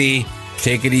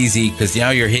it easy, because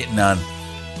now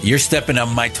you're stepping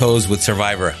on my toes with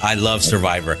Survivor. I love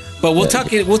Survivor. But we'll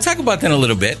talk about that in a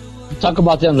little bit. We'll talk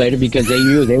about them later, because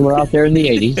they were out there in the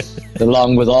 80s,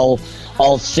 along with all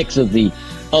six of the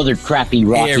other crappy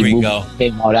Rocky movies that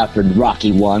came out after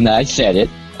Rocky 1. I said it.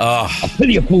 A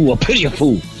pity a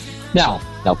fool. Now,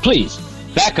 please,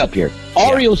 back up here.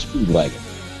 REO Speedwagon.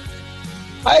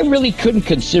 I really couldn't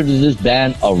consider this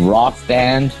band a rock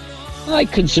band. I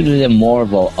consider them more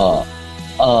of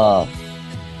a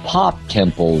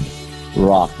pop-templed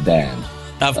rock band.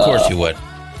 Of course you would.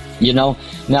 You know,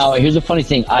 now here's a funny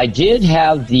thing. I did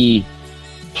have the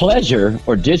pleasure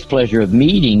or displeasure of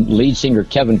meeting lead singer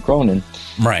Kevin Cronin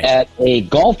at a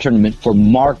golf tournament for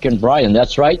Mark and Brian.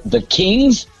 That's right. The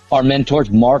Kings are mentors,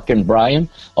 Mark and Brian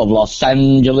of Los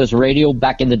Angeles radio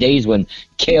back in the days when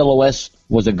KLOS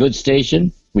was a good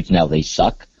station, which now they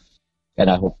suck. And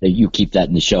I hope that you keep that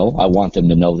in the show. I want them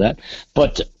to know that.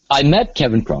 But I met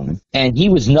Kevin Cronin, and he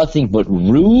was nothing but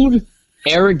rude,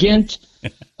 arrogant,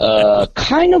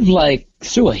 kind of like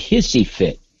threw a hissy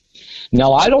fit.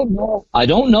 Now, I don't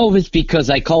know if it's because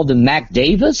I called him Mac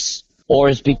Davis, or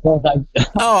it's because I...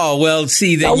 Oh, well,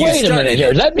 see, Now, then you wait a minute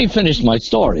here. Let me finish my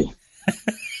story.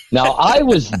 Now, I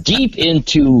was deep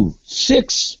into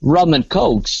 6 rum and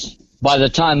cokes by the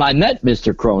time I met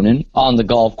Mr. Cronin on the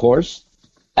golf course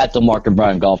at the Mark and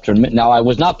Brian Golf Tournament. Now, I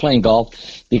was not playing golf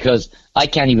because I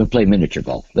can't even play miniature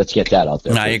golf. Let's get that out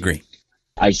there. I agree.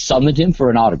 I summoned him for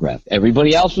an autograph.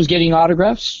 Everybody else was getting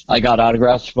autographs. I got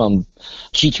autographs from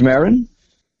Cheech Marin.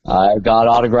 I got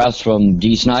autographs from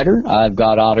Dee Snider. I've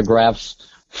got autographs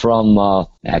from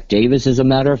Mac Davis, as a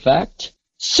matter of fact.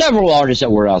 Several artists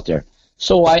that were out there.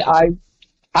 So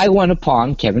I went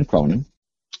upon Kevin Cronin.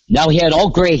 Now, he had all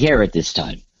gray hair at this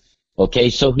time. Okay,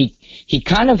 so he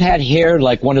kind of had hair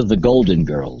like one of the Golden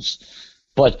Girls.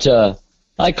 But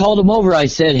I called him over. I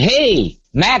said, "Hey,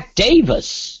 Mac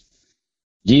Davis,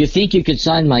 do you think you could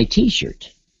sign my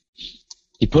T-shirt?"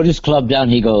 He put his club down.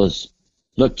 He goes,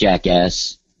 "Look,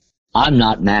 jackass, I'm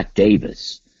not Mac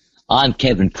Davis. I'm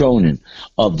Kevin Cronin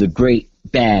of the great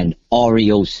band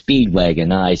REO Speedwagon."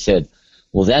 And I said,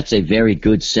 "Well, that's a very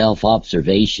good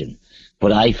self-observation,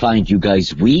 but I find you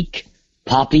guys weak,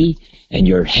 poppy, and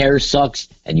your hair sucks,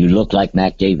 and you look like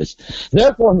Mac Davis."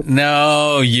 Therefore,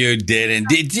 no, you didn't.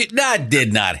 That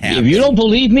did not happen. If you don't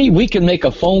believe me, we can make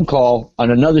a phone call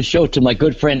on another show to my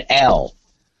good friend Al,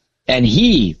 and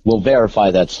he will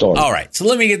verify that story. All right, so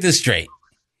let me get this straight.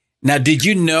 Now, did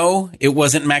you know it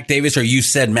wasn't Mac Davis, or you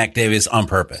said Mac Davis on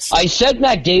purpose? I said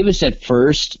Mac Davis at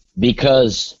first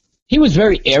because he was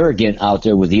very arrogant out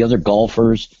there with the other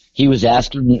golfers. He was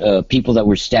asking people that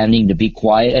were standing to be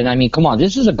quiet. And I mean, come on,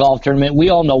 this is a golf tournament. We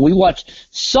all know.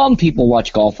 Some people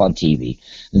watch golf on TV.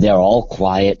 They're all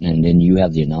quiet, and then you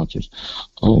have the announcers.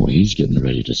 "Oh, he's getting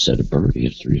ready to set a birdie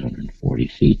at 340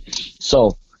 feet.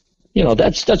 So,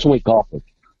 that's the way golf is.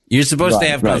 You're supposed to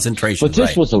have concentration. But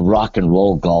this was a rock and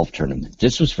roll golf tournament.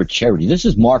 This was for charity. This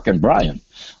is Mark and Brian.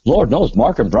 Lord knows,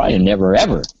 Mark and Brian never,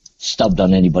 ever stubbed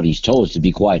on anybody's toes to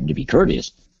be quiet and to be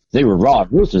courteous. They were raw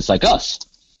and ruthless like us.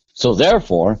 So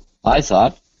therefore, I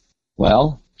thought,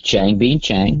 well, Chang being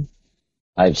Chang,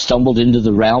 I've stumbled into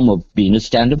the realm of being a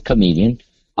stand-up comedian.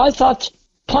 I thought,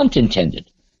 punt intended,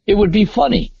 it would be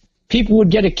funny. People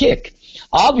would get a kick.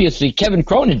 Obviously, Kevin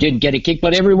Cronin didn't get a kick,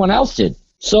 but everyone else did.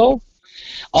 So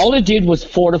all it did was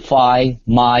fortify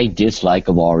my dislike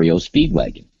of REO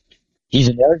Speedwagon. He's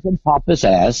an arrogant pompous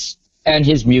ass, and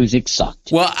his music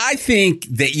sucked. Well, I think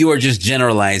that you are just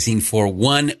generalizing for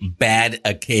one bad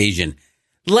occasion,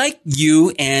 like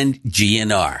you and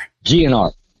GNR.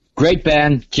 GNR. Great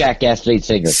band, jackass lead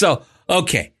singer. So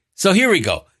here we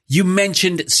go. You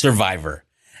mentioned Survivor.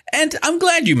 And I'm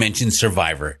glad you mentioned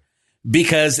Survivor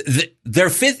because their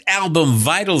 5th album,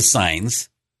 Vital Signs,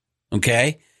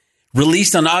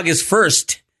 released on August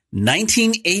 1st,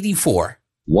 1984.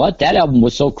 What? That album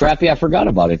was so crappy, I forgot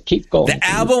about it. Keep going. The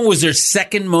album was their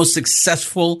 2nd most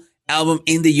successful album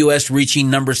in the U.S., reaching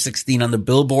number 16 on the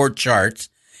Billboard charts,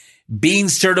 being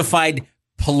certified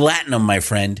platinum, my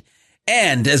friend.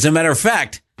 And as a matter of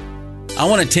fact, I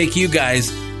want to take you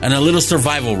guys on a little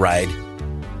survival ride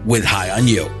with High on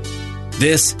You.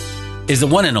 This is the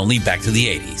one and only Back to the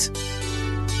 80s.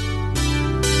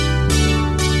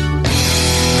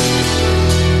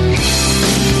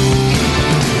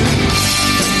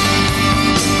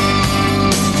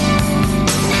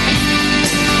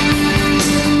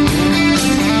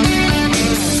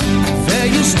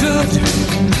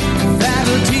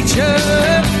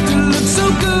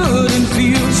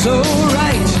 So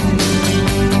right,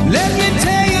 let me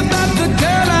tell you about the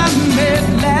girl I met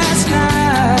last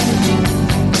night.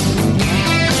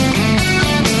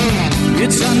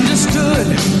 It's understood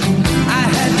I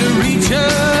had to reach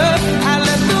her. I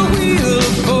let the wheel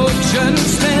of fortune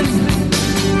spin.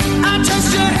 I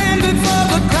touched her hand before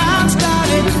the crowd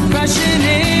started rushing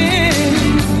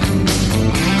in.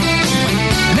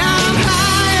 Now I'm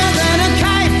higher than a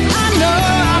kite. I know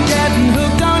I'm getting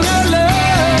hooked on your love.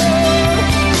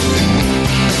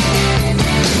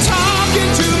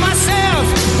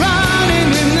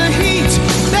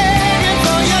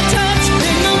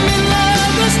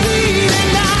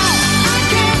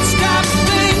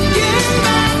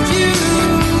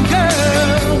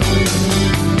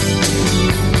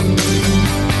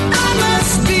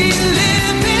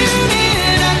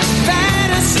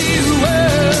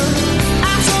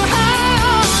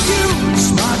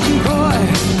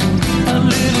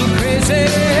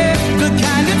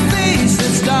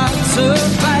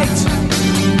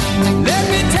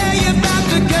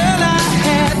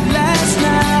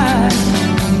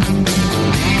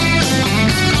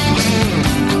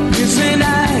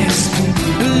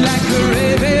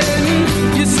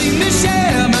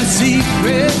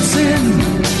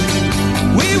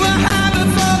 We were high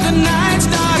before the night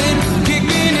started.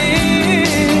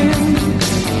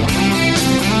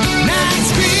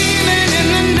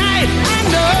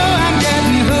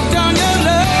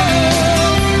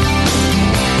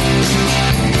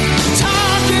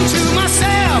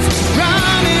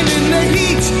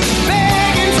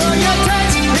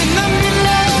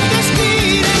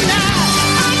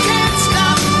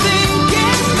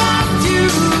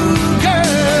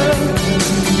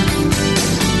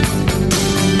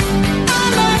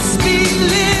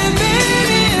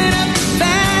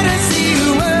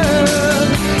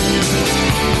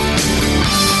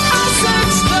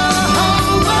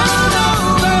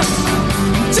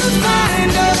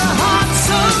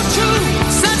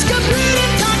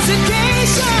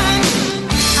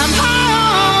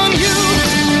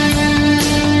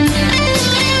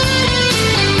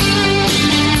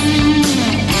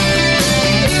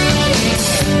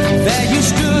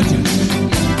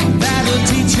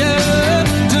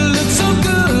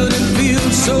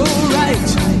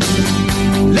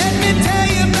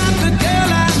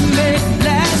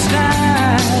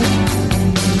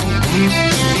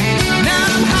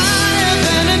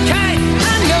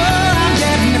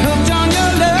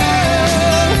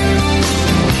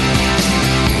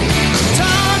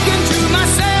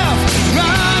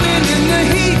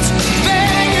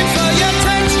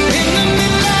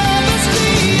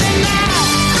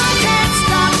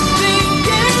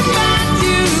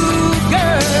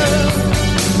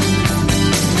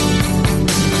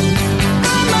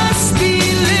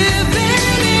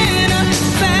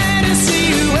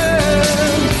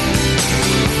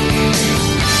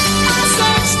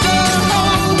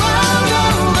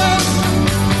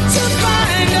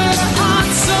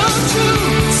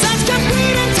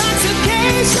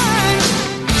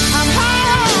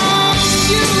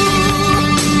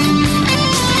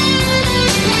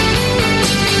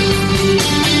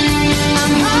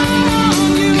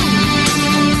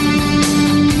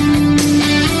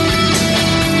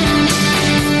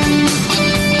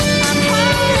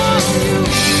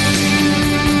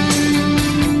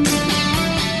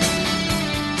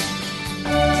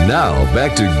 Now,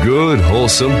 back to good,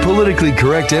 wholesome, politically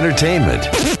correct entertainment.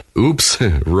 Oops,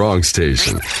 wrong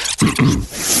station.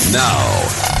 Now,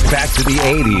 back to the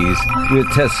 80s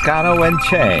with Toscano and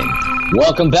Chang.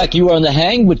 Welcome back. You are on The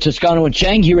Hang with Toscano and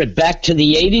Chang here at Back to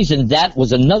the 80s, and that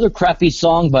was another crappy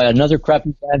song by another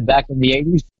crappy band back in the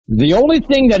 80s. The only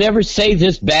thing that ever saved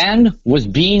this band was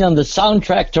being on the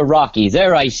soundtrack to Rocky.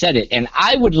 There, I said it. And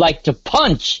I would like to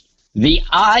punch the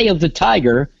eye of the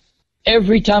tiger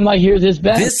every time I hear this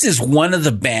band. This is one of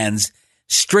the bands,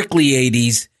 strictly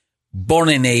 80s, born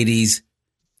in 80s.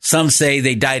 Some say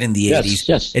they died in the 80s.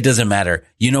 Yes. It doesn't matter.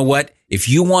 You know what? If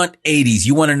you want 80s,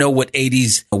 you want to know what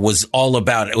 80s was all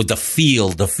about, it was the feel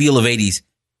of 80s,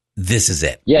 this is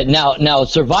it. Yeah, now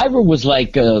Survivor was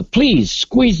like, please,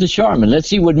 squeeze the Charmin. Let's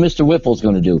see what Mr. Whipple's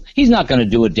going to do. He's not going to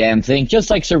do a damn thing, just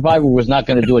like Survivor was not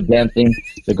going to do a damn thing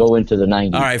to go into the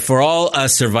 90s. All right, for all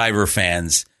us Survivor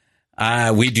fans,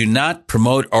 we do not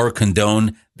promote or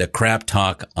condone the crap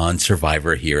talk on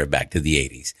Survivor here at Back to the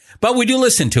 80s. But we do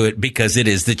listen to it because it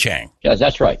is the Chang. Yeah,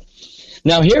 that's right.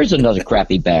 Now, here's another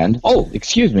crappy band. Oh,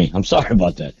 excuse me. I'm sorry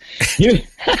about that.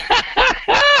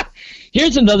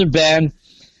 Here's another band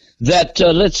that,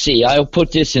 let's see, I'll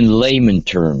put this in layman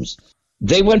terms.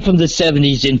 They went from the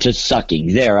 70s into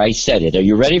sucking. There, I said it. Are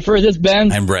you ready for this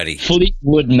band? I'm ready.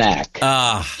 Fleetwood Mac.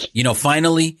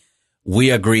 Finally,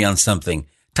 we agree on something.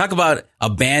 Talk about a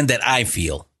band that I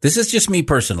feel, this is just me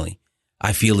personally,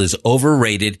 I feel is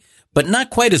overrated, but not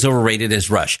quite as overrated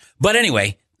as Rush. But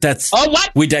anyway,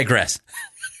 we digress.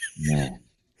 Yeah.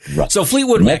 So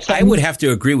Fleetwood Mac, I would have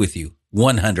to agree with you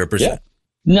 100%.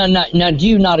 Yeah. Now, do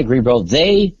you not agree, bro?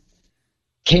 They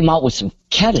came out with some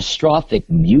catastrophic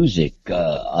music,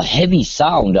 a heavy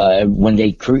sound when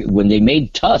they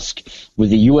made Tusk with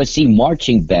the USC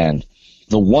marching band.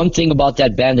 The one thing about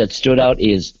that band that stood out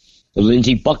is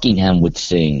Lindsey Buckingham would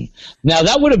sing. Now,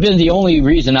 that would have been the only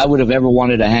reason I would have ever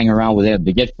wanted to hang around with him,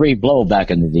 to get free blow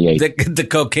back in the 80s. The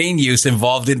cocaine use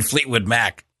involved in Fleetwood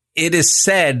Mac. It is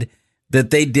said that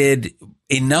they did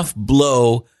enough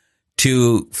blow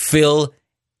to fill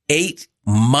 8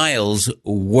 miles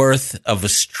worth of a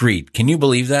street. Can you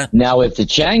believe that? Now, if the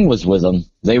Chang was with them,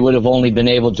 they would have only been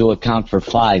able to account for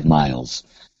 5 miles.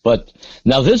 But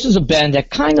now this is a band that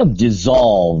kind of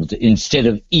dissolved instead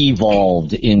of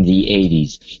evolved in the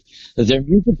 80s. Their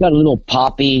music got a little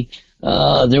poppy.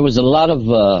 There was a lot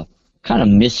of kind of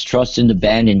mistrust in the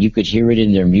band, and you could hear it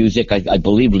in their music. I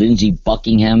believe Lindsey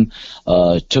Buckingham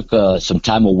took some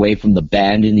time away from the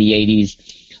band in the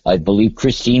 80s. I believe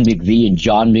Christine McVie and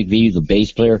John McVie, the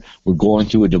bass player, were going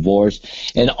through a divorce.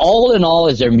 And all in all,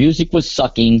 as their music was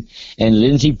sucking, and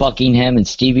Lindsey Buckingham and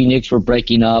Stevie Nicks were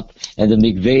breaking up, and the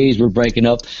McVies were breaking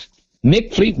up,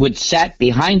 Mick Fleetwood sat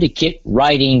behind a kit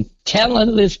writing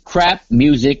talentless crap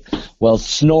music while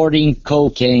snorting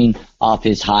cocaine off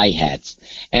his hi-hats.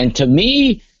 And to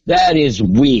me, that is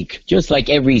weak, just like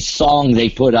every song they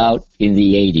put out in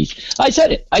the 80s. I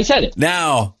said it.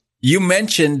 Now, you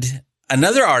mentioned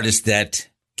another artist that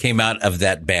came out of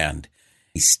that band,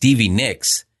 Stevie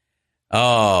Nicks.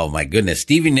 Oh, my goodness.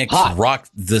 Stevie Nicks rocked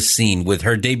the scene with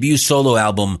her debut solo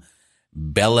album,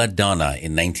 Belladonna,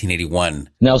 in 1981.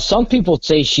 Now, some people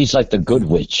say she's like the Good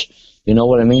Witch. You know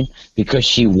what I mean? Because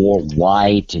she wore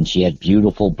white and she had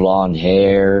beautiful blonde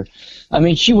hair. I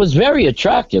mean, she was very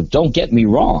attractive, don't get me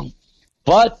wrong.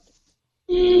 But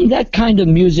that kind of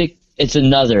music, it's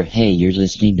another, hey, you're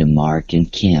listening to Mark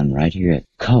and Kim right here at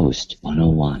Coast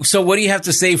 101. So what do you have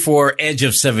to say for Edge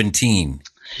of 17?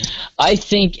 I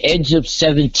think Edge of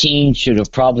 17 should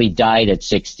have probably died at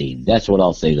 16. That's what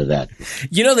I'll say to that.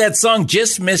 You know, that song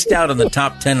just missed out on the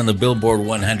top 10 on the Billboard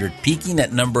 100, peaking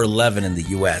at number 11 in the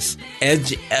U.S.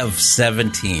 Edge of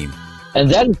 17. And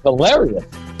that is hilarious.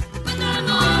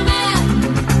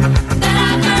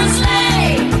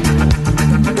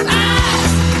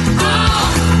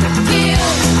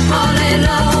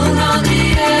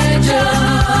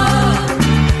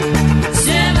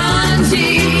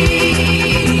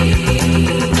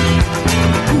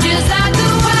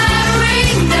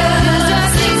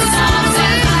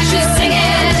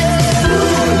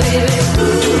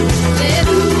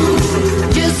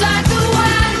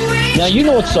 Now, you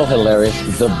know what's so hilarious?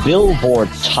 The Billboard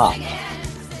top.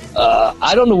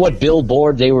 I don't know what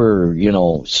Billboard they were,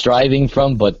 striving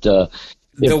from, but... the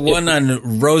one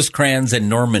on Rosecrans and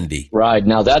Normandy. Right.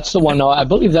 Now, that's the one, I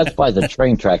believe that's by the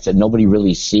train tracks that nobody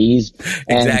really sees.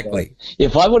 And, exactly.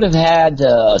 If I would have had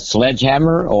a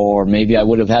sledgehammer or maybe I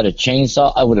would have had a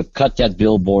chainsaw, I would have cut that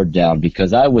Billboard down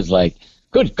because I was like,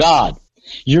 good God.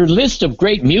 Your list of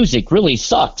great music really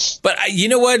sucks. But you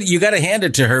know what? You got to hand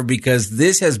it to her because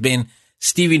this has been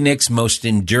Stevie Nicks' most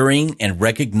enduring and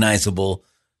recognizable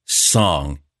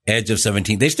song Edge of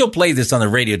 17. They still play this on the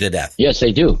radio to death. Yes,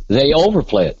 they do. They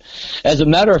overplay it. As a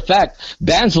matter of fact,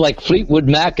 bands like Fleetwood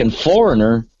Mac and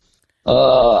Foreigner.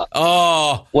 Wait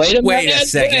a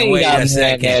second. Wait a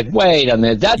second.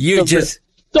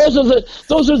 Those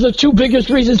are the two biggest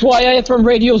reasons why FM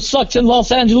radio sucks in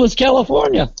Los Angeles,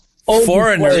 California.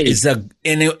 Foreigner is an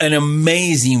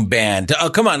amazing band. Oh,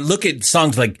 come on, look at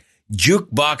songs like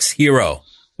Jukebox Hero.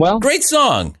 Well, great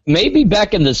song. Maybe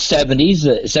back in the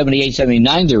 70s, 78,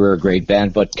 79, they were a great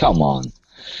band, but come on.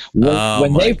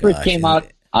 When they first came out,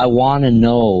 I Want to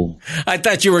Know. I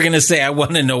thought you were going to say, I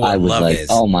want to know what love is.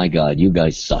 Oh, my God, you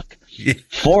guys suck.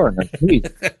 Foreigner, please.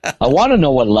 I want to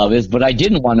know what love is, but I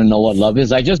didn't want to know what love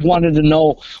is. I just wanted to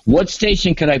know what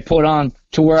station could I put on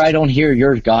to where I don't hear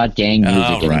your goddamn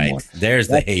music anymore. There's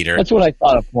the hater. That's what I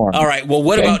thought of Foreigner. All right, well,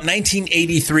 what about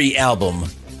 1983 album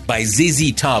by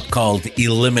ZZ Top called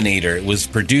Eliminator? It was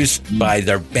produced by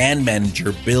their band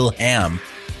manager, Bill Ham,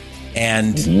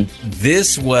 and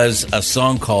this was a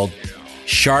song called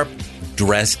Sharp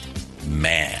Dressed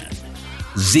Man.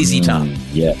 ZZ Top.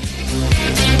 Yeah.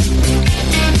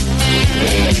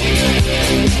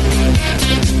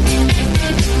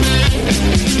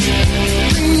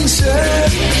 Clean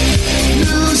shirt,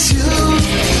 new shoes,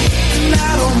 and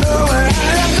I don't know what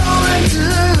I'm going to.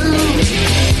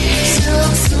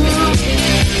 Silk suit,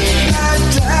 black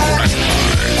tie,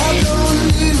 I don't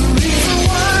need a reason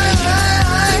why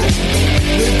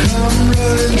they come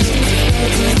running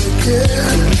to the kid.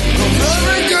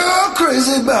 Every girl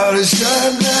crazy about a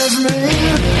sharp-dressed man.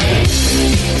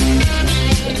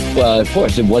 Well, of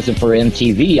course, it wasn't for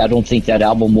MTV. I don't think that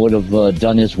album would have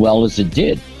done as well as it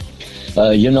did.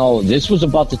 This was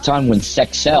about the time when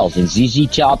sex sells, and ZZ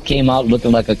Top came out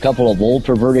looking like a couple of old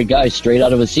perverted guys straight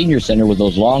out of a senior center with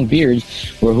those long beards,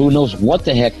 where who knows what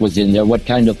the heck was in there, what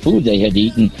kind of food they had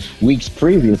eaten weeks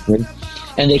previously.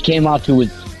 And they came out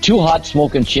with two hot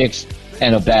smoking chicks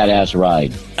and a badass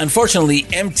ride. Unfortunately,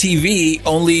 MTV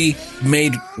only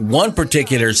made one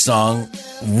particular song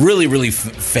really, really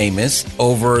famous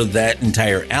over that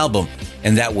entire album,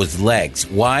 and that was Legs.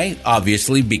 Why?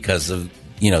 Obviously, because of,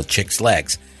 chicks'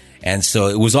 legs. And so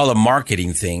it was all a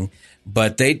marketing thing,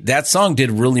 but that song did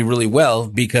really, really well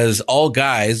because all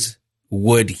guys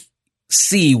would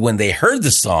see when they heard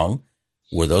the song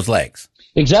were those legs.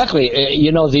 Exactly.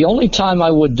 The only time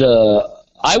I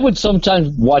would sometimes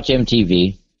watch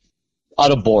MTV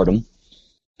out of boredom,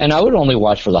 and I would only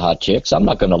watch for the hot chicks. I'm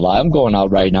not going to lie. I'm going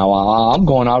out right now. I'm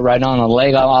going out right now on a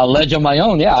ledge on my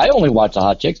own. Yeah, I only watch the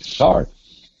hot chicks. Sorry.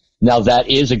 Now, that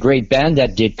is a great band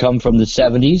that did come from the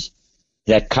 70s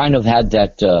that kind of had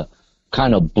that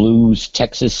kind of blues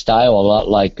Texas style, a lot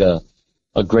like a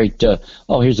great,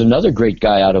 here's another great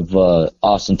guy out of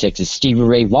Austin, Texas, Stevie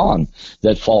Ray Vaughan,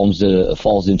 that falls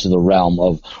into the realm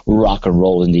of rock and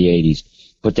roll in the 80s.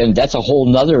 But then that's a whole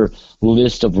nother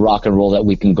list of rock and roll that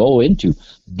we can go into.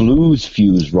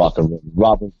 Blues-fused rock and roll,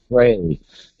 Robert Cray,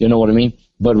 you know what I mean?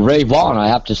 But Ray Vaughan, I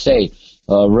have to say,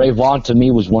 Ray Vaughan to me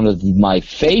was one of my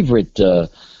favorite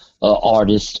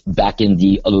artists back in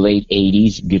the late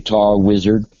 80s, guitar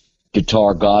wizard,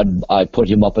 guitar god. I put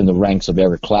him up in the ranks of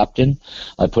Eric Clapton.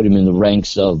 I put him in the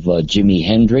ranks of Jimi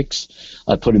Hendrix.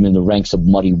 I put him in the ranks of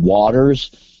Muddy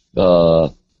Waters. I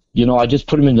just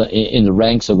put him in the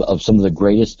ranks of some of the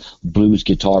greatest blues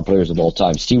guitar players of all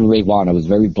time. Stevie Ray Vaughan, I was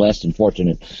very blessed and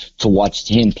fortunate to watch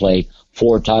him play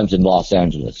 4 times in Los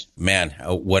Angeles. Man,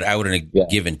 what I would have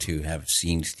given to have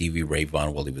seen Stevie Ray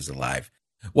Vaughan while he was alive.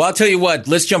 Well, I'll tell you what,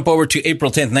 let's jump over to April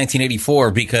 10th,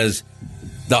 1984, because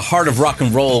The Heart of Rock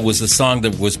and Roll was the song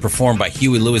that was performed by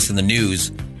Huey Lewis in the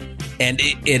News. And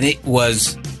it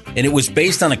was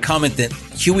based on a comment that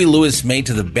Huey Lewis made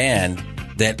to the band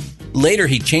that later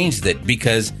he changed it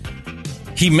because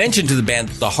he mentioned to the band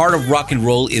the heart of rock and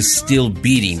roll is still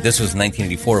beating. This was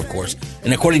 1984, of course.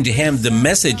 And according to him, the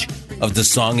message of the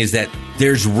song is that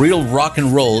there's real rock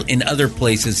and roll in other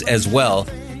places as well,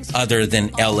 other than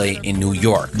LA and New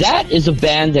York. That is a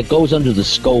band that goes under the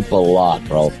scope a lot,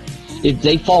 bro.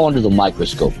 They fall under the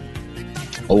microscope.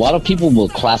 A lot of people will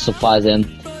classify them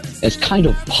as kind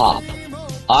of pop.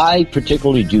 I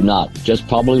particularly do not, just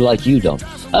probably like you don't.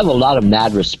 I have a lot of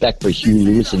mad respect for Huey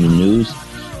Lewis in the News.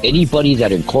 Anybody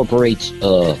that incorporates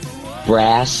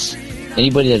brass,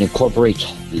 anybody that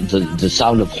incorporates the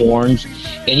sound of horns,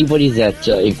 anybody that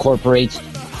incorporates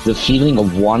the feeling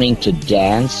of wanting to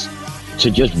dance to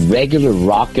just regular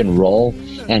rock and roll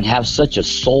and have such a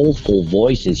soulful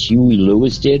voice as Huey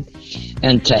Lewis did,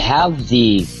 and to have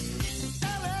the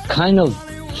kind of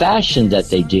fashion that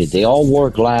they did. They all wore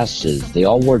glasses. They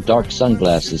all wore dark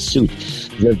sunglasses, suits.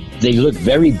 They look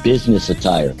very business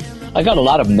attire. I got a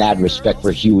lot of mad respect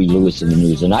for Huey Lewis and the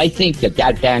News, and I think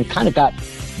that band kind of got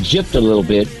gypped a little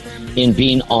bit in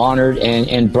being honored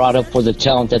and brought up for the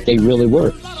talent that they really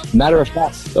were. Matter of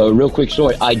fact, a real quick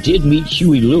story, I did meet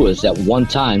Huey Lewis at one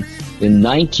time in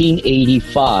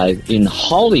 1985 in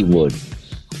Hollywood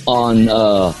on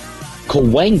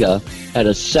Cahuenga at a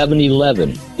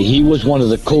 7-Eleven. He was one of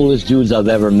the coolest dudes I've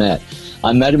ever met.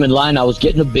 I met him in line. I was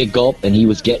getting a big gulp, and he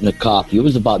was getting a coffee. It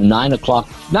was about 10 o'clock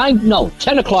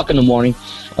in the morning.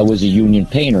 I was a union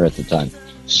painter at the time.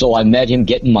 So I met him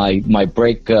getting my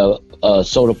break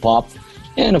soda pop,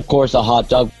 and of course a hot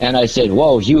dog. And I said,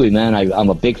 "Whoa, Huey, man, I'm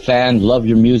a big fan. Love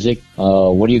your music.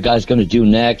 What are you guys going to do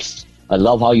next? I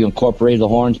love how you incorporate the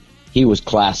horns." He was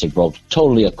classic, bro.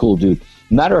 Totally a cool dude.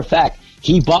 Matter of fact,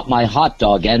 he bought my hot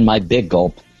dog and my big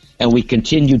gulp, and we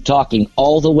continued talking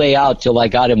all the way out till I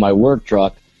got in my work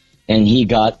truck, and he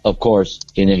got, of course,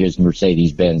 in his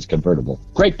Mercedes-Benz convertible.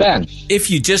 Great band. If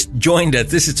you just joined us,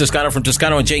 this is Toscano from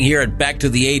Toscano and Chang here at Back to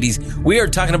the 80s. We are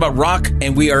talking about rock,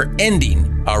 and we are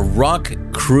ending our Rock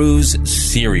Cruise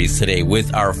series today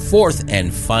with our fourth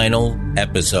and final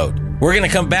episode. We're going to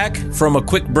come back from a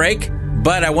quick break,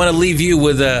 but I want to leave you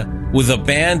with a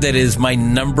band that is my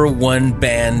number one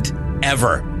band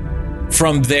ever.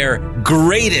 From their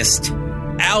greatest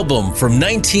album from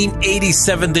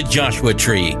 1987, The Joshua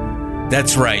Tree.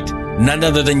 That's right, none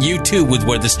other than U2 with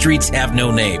Where the Streets Have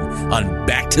No Name on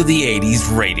Back to the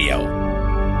 80s Radio.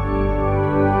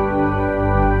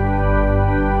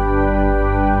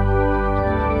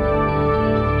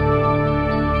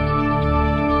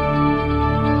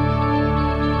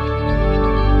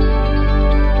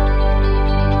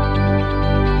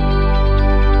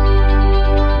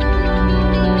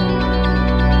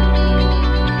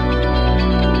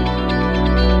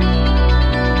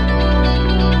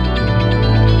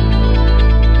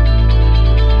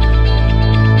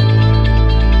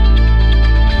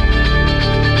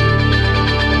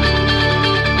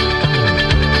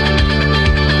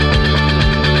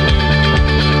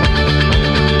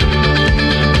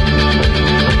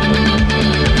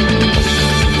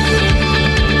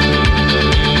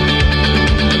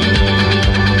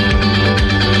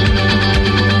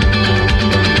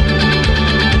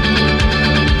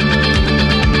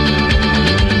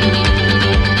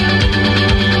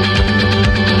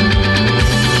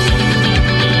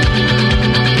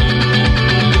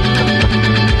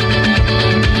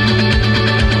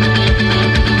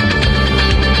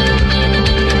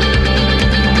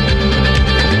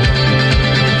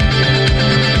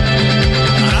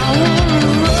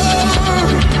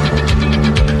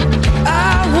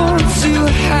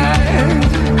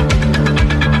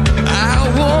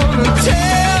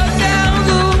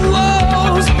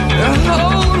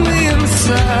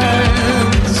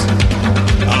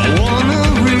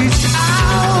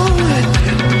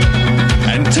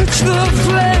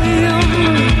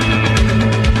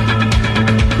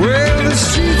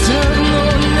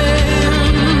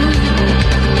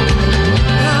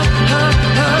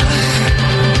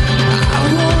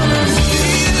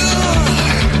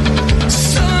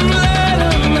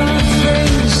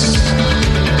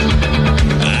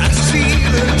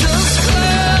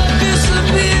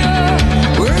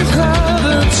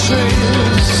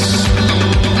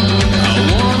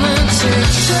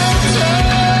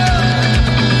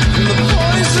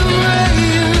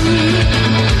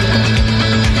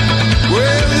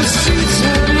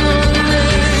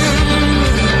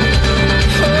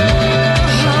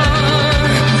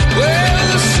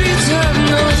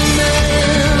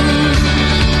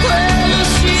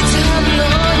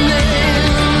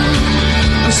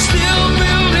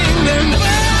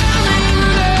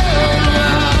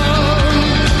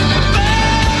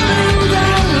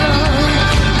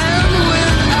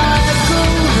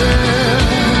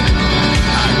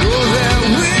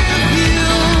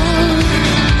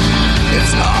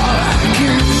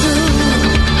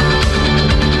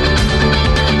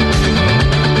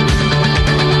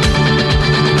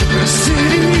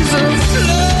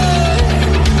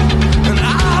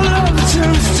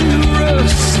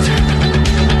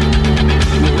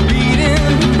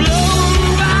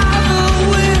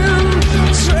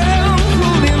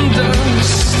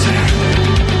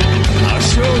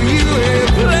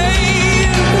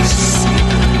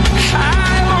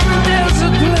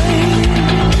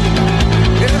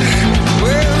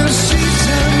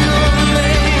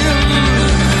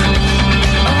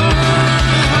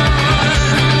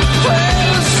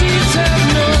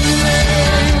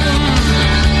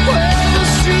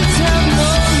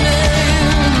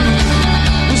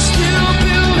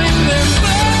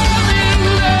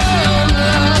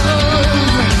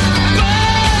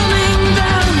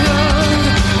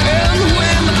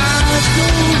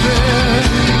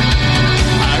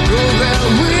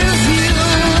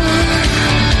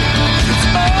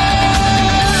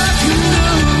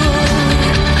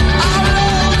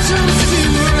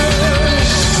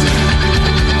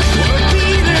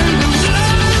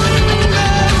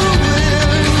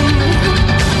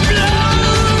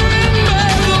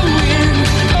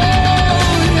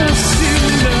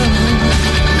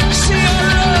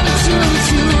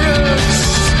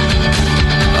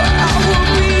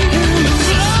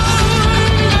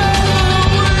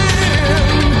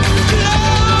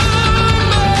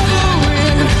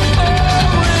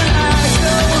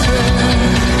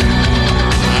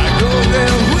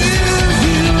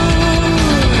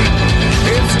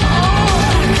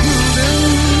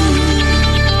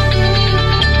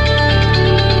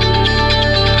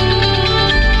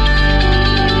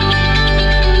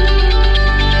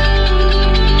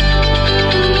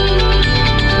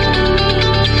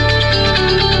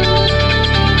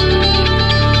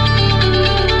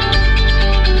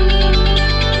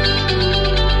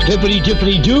 hippity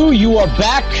dippity doo, you are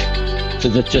back to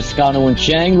the Toscano and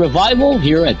Chang revival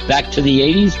here at Back to the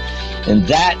 80s. And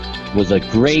that was a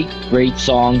great, great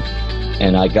song.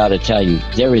 And I gotta tell you,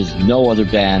 there is no other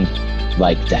band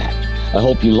like that. I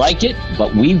hope you liked it,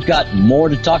 but we've got more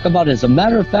to talk about. As a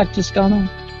matter of fact, Toscano,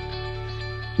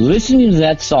 listening to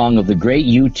that song of the great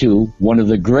U2, one of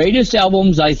the greatest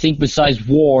albums, I think, besides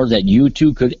War, that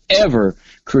U2 could ever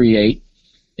create.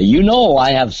 You know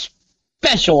I have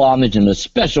special homage and a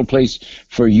special place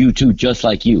for U2, just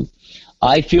like you.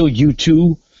 I feel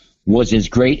U2 was as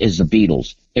great as the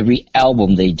Beatles. Every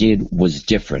album they did was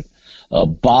different.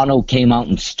 Bono came out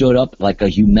and stood up like a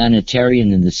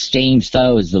humanitarian in the same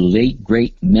style as the late,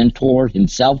 great mentor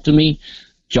himself to me,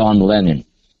 John Lennon.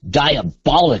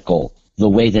 Diabolical, the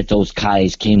way that those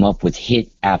guys came up with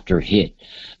hit after hit.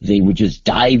 They would just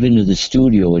dive into the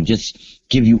studio and just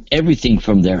give you everything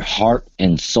from their heart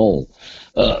and soul.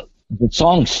 The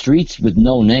song Streets with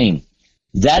No Name,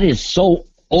 that is so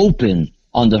open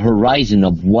on the horizon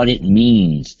of what it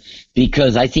means,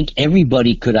 because I think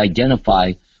everybody could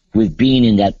identify with being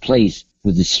in that place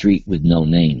with the street with no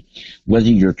name.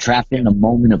 Whether you're trapped in a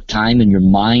moment of time in your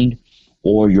mind,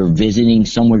 or you're visiting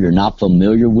somewhere you're not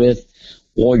familiar with,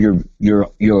 or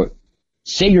you're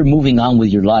say you're moving on with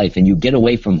your life and you get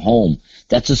away from home,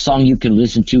 that's a song you can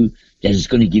listen to that is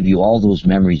going to give you all those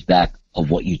memories back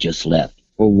of what you just left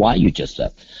or why you just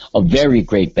left. A very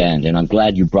great band, and I'm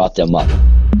glad you brought them up.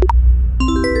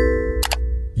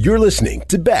 You're listening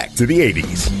to Back to the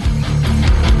 80s.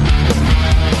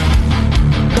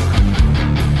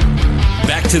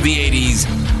 Back to the 80s.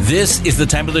 This is the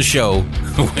time of the show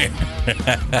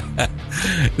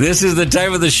This is the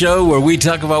time of the show where we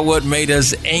talk about what made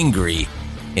us angry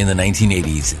in the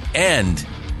 1980s. And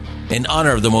in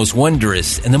honor of the most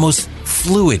wondrous and the most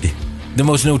fluid, the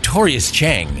most notorious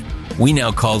Chang, we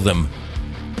now call them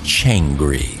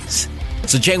Changries.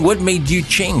 So Chang, what made you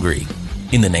changry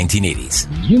in the 1980s?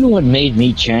 You know what made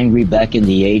me changry back in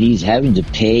the 80s? Having to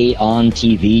pay on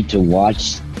TV to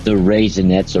watch the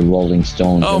Raisinets of Rolling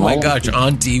Stones. Oh my gosh,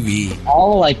 on TV.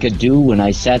 All I could do when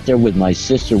I sat there with my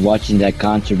sister watching that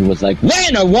concert was like,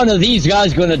 when are one of these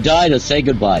guys going to die to say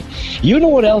goodbye? You know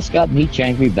what else got me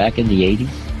changry back in the 80s?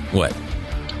 What?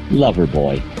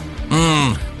 Loverboy.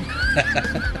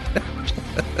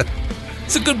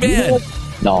 It's a good band.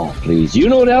 No, please. You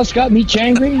know what else got me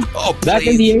changry back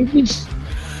in the 80s?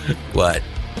 What?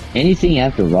 Anything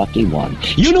after Rocky 1.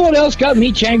 You know what else got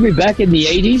me changry back in the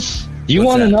 80s? Do you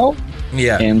want to know?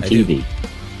 Yeah, MTV.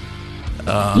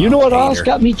 You know what else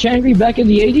got me changry back in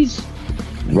the 80s?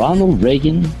 Ronald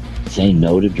Reagan saying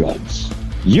no to drugs.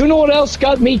 You know what else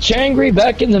got me changry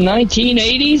back in the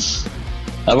 1980s?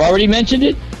 I've already mentioned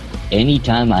it.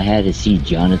 Anytime I had to see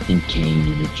Jonathan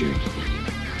Cain in a jersey.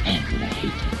 Man, did I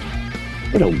hate that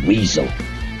guy. What a weasel.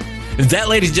 That,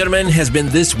 ladies and gentlemen, has been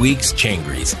this week's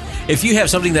Changries. If you have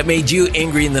something that made you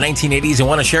angry in the 1980s and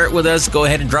want to share it with us, go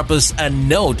ahead and drop us a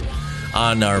note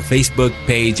on our Facebook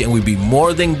page, and we'd be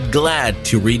more than glad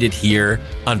to read it here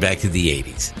on Back to the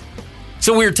 80s.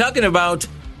 So we were talking about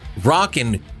rock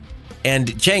and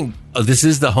Chang, this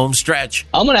is the home stretch.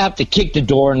 I'm going to have to kick the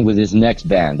door in with this next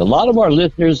band. A lot of our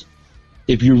listeners,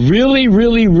 if you really,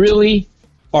 really, really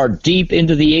are deep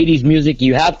into the 80s music,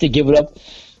 you have to give it up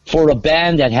for a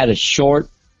band that had a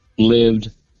short-lived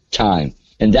time.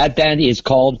 And that band is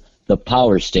called The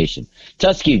Power Station.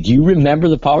 Tusky, do you remember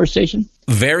The Power Station?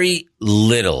 Very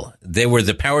little. They were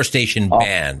the Power Station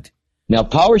band. Now,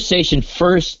 Power Station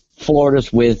first floored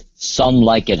us with Some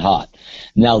Like It Hot.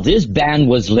 Now, this band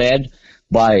was led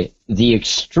by the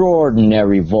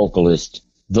extraordinary vocalist,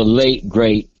 the late,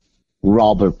 great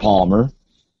Robert Palmer.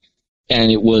 And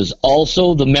it was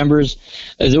also the members,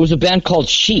 there was a band called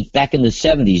Chic back in the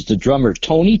 70s. The drummer,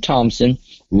 Tony Thompson,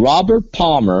 Robert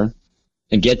Palmer,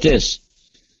 and get this,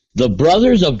 the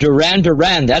brothers of Duran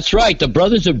Duran. That's right, the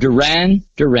brothers of Duran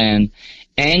Duran,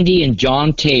 Andy and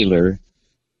John Taylor,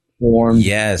 formed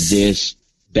this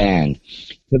band.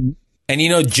 And you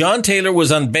know, John Taylor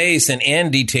was on bass and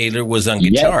Andy Taylor was on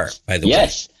guitar, by the way.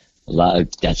 Yes.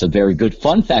 That's a very good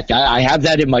fun fact. I have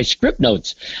that in my script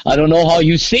notes. I don't know how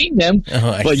you've seen them,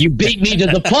 but you beat me to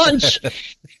the punch.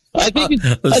 I think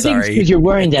it's because you're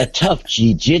wearing that tough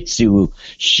jiu-jitsu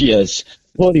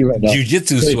hoodie right now.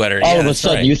 Jiu-jitsu sweater. All of a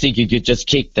sudden, you think you could just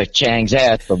kick the Chang's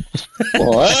ass from,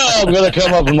 well, I'm going to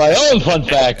come up with my own fun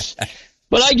facts.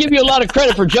 But I give you a lot of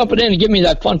credit for jumping in and giving me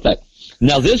that fun fact.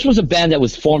 Now, this was a band that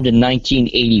was formed in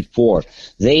 1984.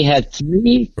 They had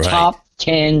 3 top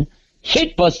 10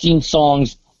 hit-busting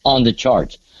songs on the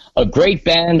charts. A great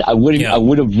band. I would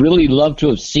have really loved to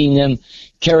have seen them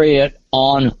carry it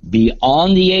on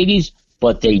beyond the 80s,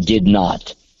 but they did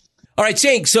not. All right,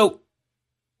 Shane, so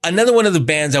another one of the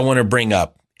bands I want to bring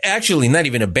up, actually not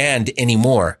even a band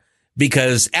anymore,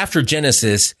 because after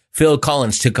Genesis, Phil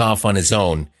Collins took off on his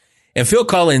own. And Phil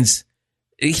Collins,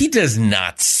 he does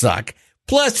not suck.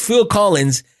 Plus, Phil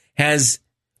Collins has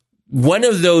one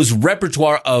of those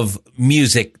repertoire of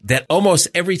music that almost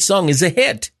every song is a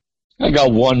hit. I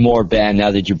got one more band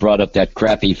now that you brought up that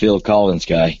crappy Phil Collins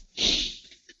guy.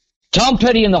 Tom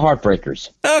Petty and the Heartbreakers.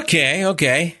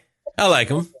 Okay. I like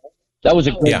them. That was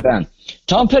a great band.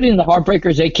 Tom Petty and the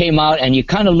Heartbreakers, they came out, and you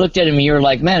kind of looked at him, and you were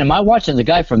like, man, am I watching the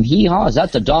guy from Hee Haw? Is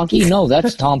that the donkey? No,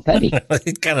 that's Tom Petty.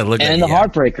 Kind of looked and the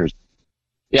Heartbreakers.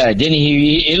 Yeah, didn't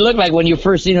he? It looked like when you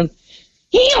first seen him,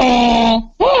 Hee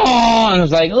Haw, and it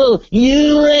was like, oh,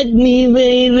 you let me,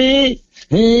 baby,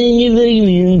 and you make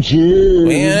me too.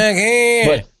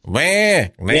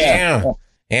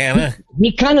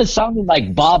 He kind of sounded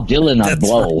like Bob Dylan on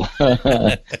Blow.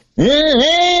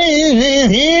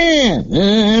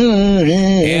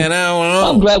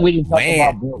 I'm glad we didn't talk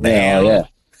about Dylan.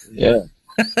 Yeah.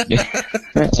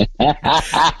 Well,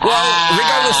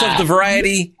 regardless of the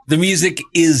variety, the music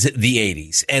is the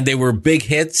 80s, and they were big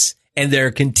hits, and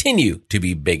there continue to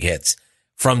be big hits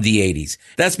from the 80s.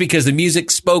 That's because the music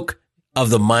spoke of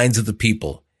the minds of the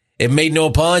people. It made no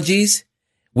apologies.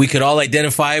 We could all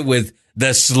identify with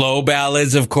the slow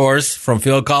ballads, of course, from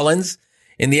Phil Collins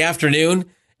in the afternoon,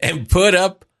 and put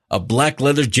up a black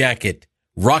leather jacket,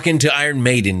 rocking to Iron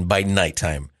Maiden by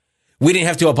nighttime. We didn't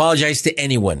have to apologize to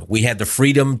anyone. We had the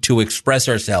freedom to express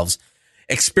ourselves.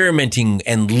 Experimenting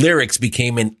and lyrics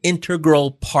became an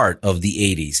integral part of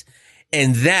the 80s.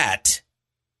 And that,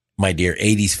 my dear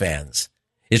 80s fans,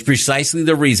 is precisely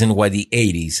the reason why the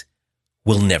 80s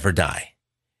will never die.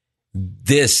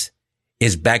 This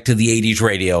is Back to the 80s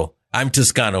Radio. I'm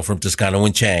Toscano from Toscano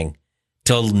and Chang.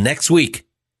 Till next week,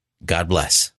 God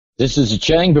bless. This is a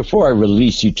Chang before I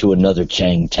release you to another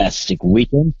Chang-tastic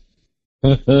weekend.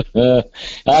 I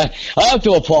have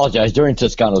to apologize. During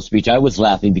Toscano's speech, I was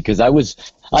laughing because I was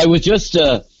just,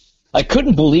 I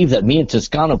couldn't believe that me and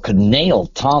Toscano could nail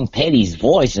Tom Petty's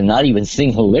voice and not even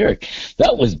sing a lyric.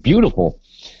 That was beautiful.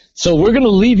 So we're going to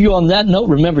leave you on that note.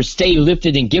 Remember, stay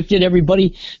lifted and gifted,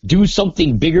 everybody. Do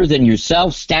something bigger than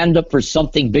yourself. Stand up for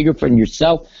something bigger than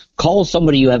yourself. Call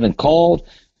somebody you haven't called.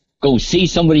 Go see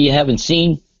somebody you haven't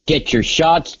seen. Get your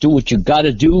shots. Do what you got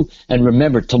to do. And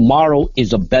remember, tomorrow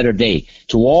is a better day.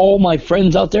 To all my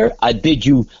friends out there, I bid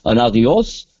you an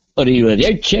adios,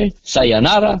 arrivederci,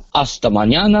 sayonara, hasta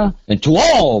mañana. And to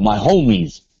all my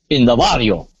homies in the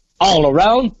barrio all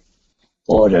around,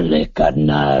 orale,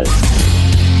 carnal.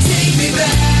 Take me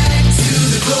back to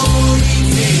the glory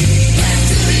days.